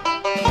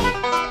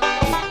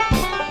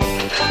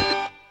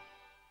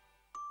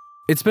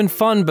 It's been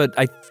fun, but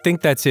I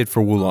think that's it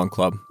for Wulong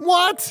Club.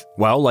 What?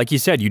 Well, like you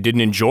said, you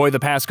didn't enjoy the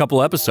past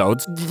couple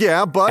episodes.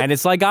 Yeah, but... And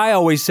it's like I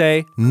always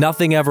say,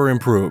 nothing ever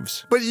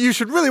improves. But you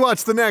should really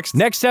watch the next...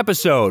 Next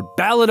episode,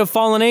 Ballad of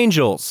Fallen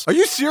Angels. Are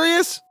you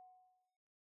serious?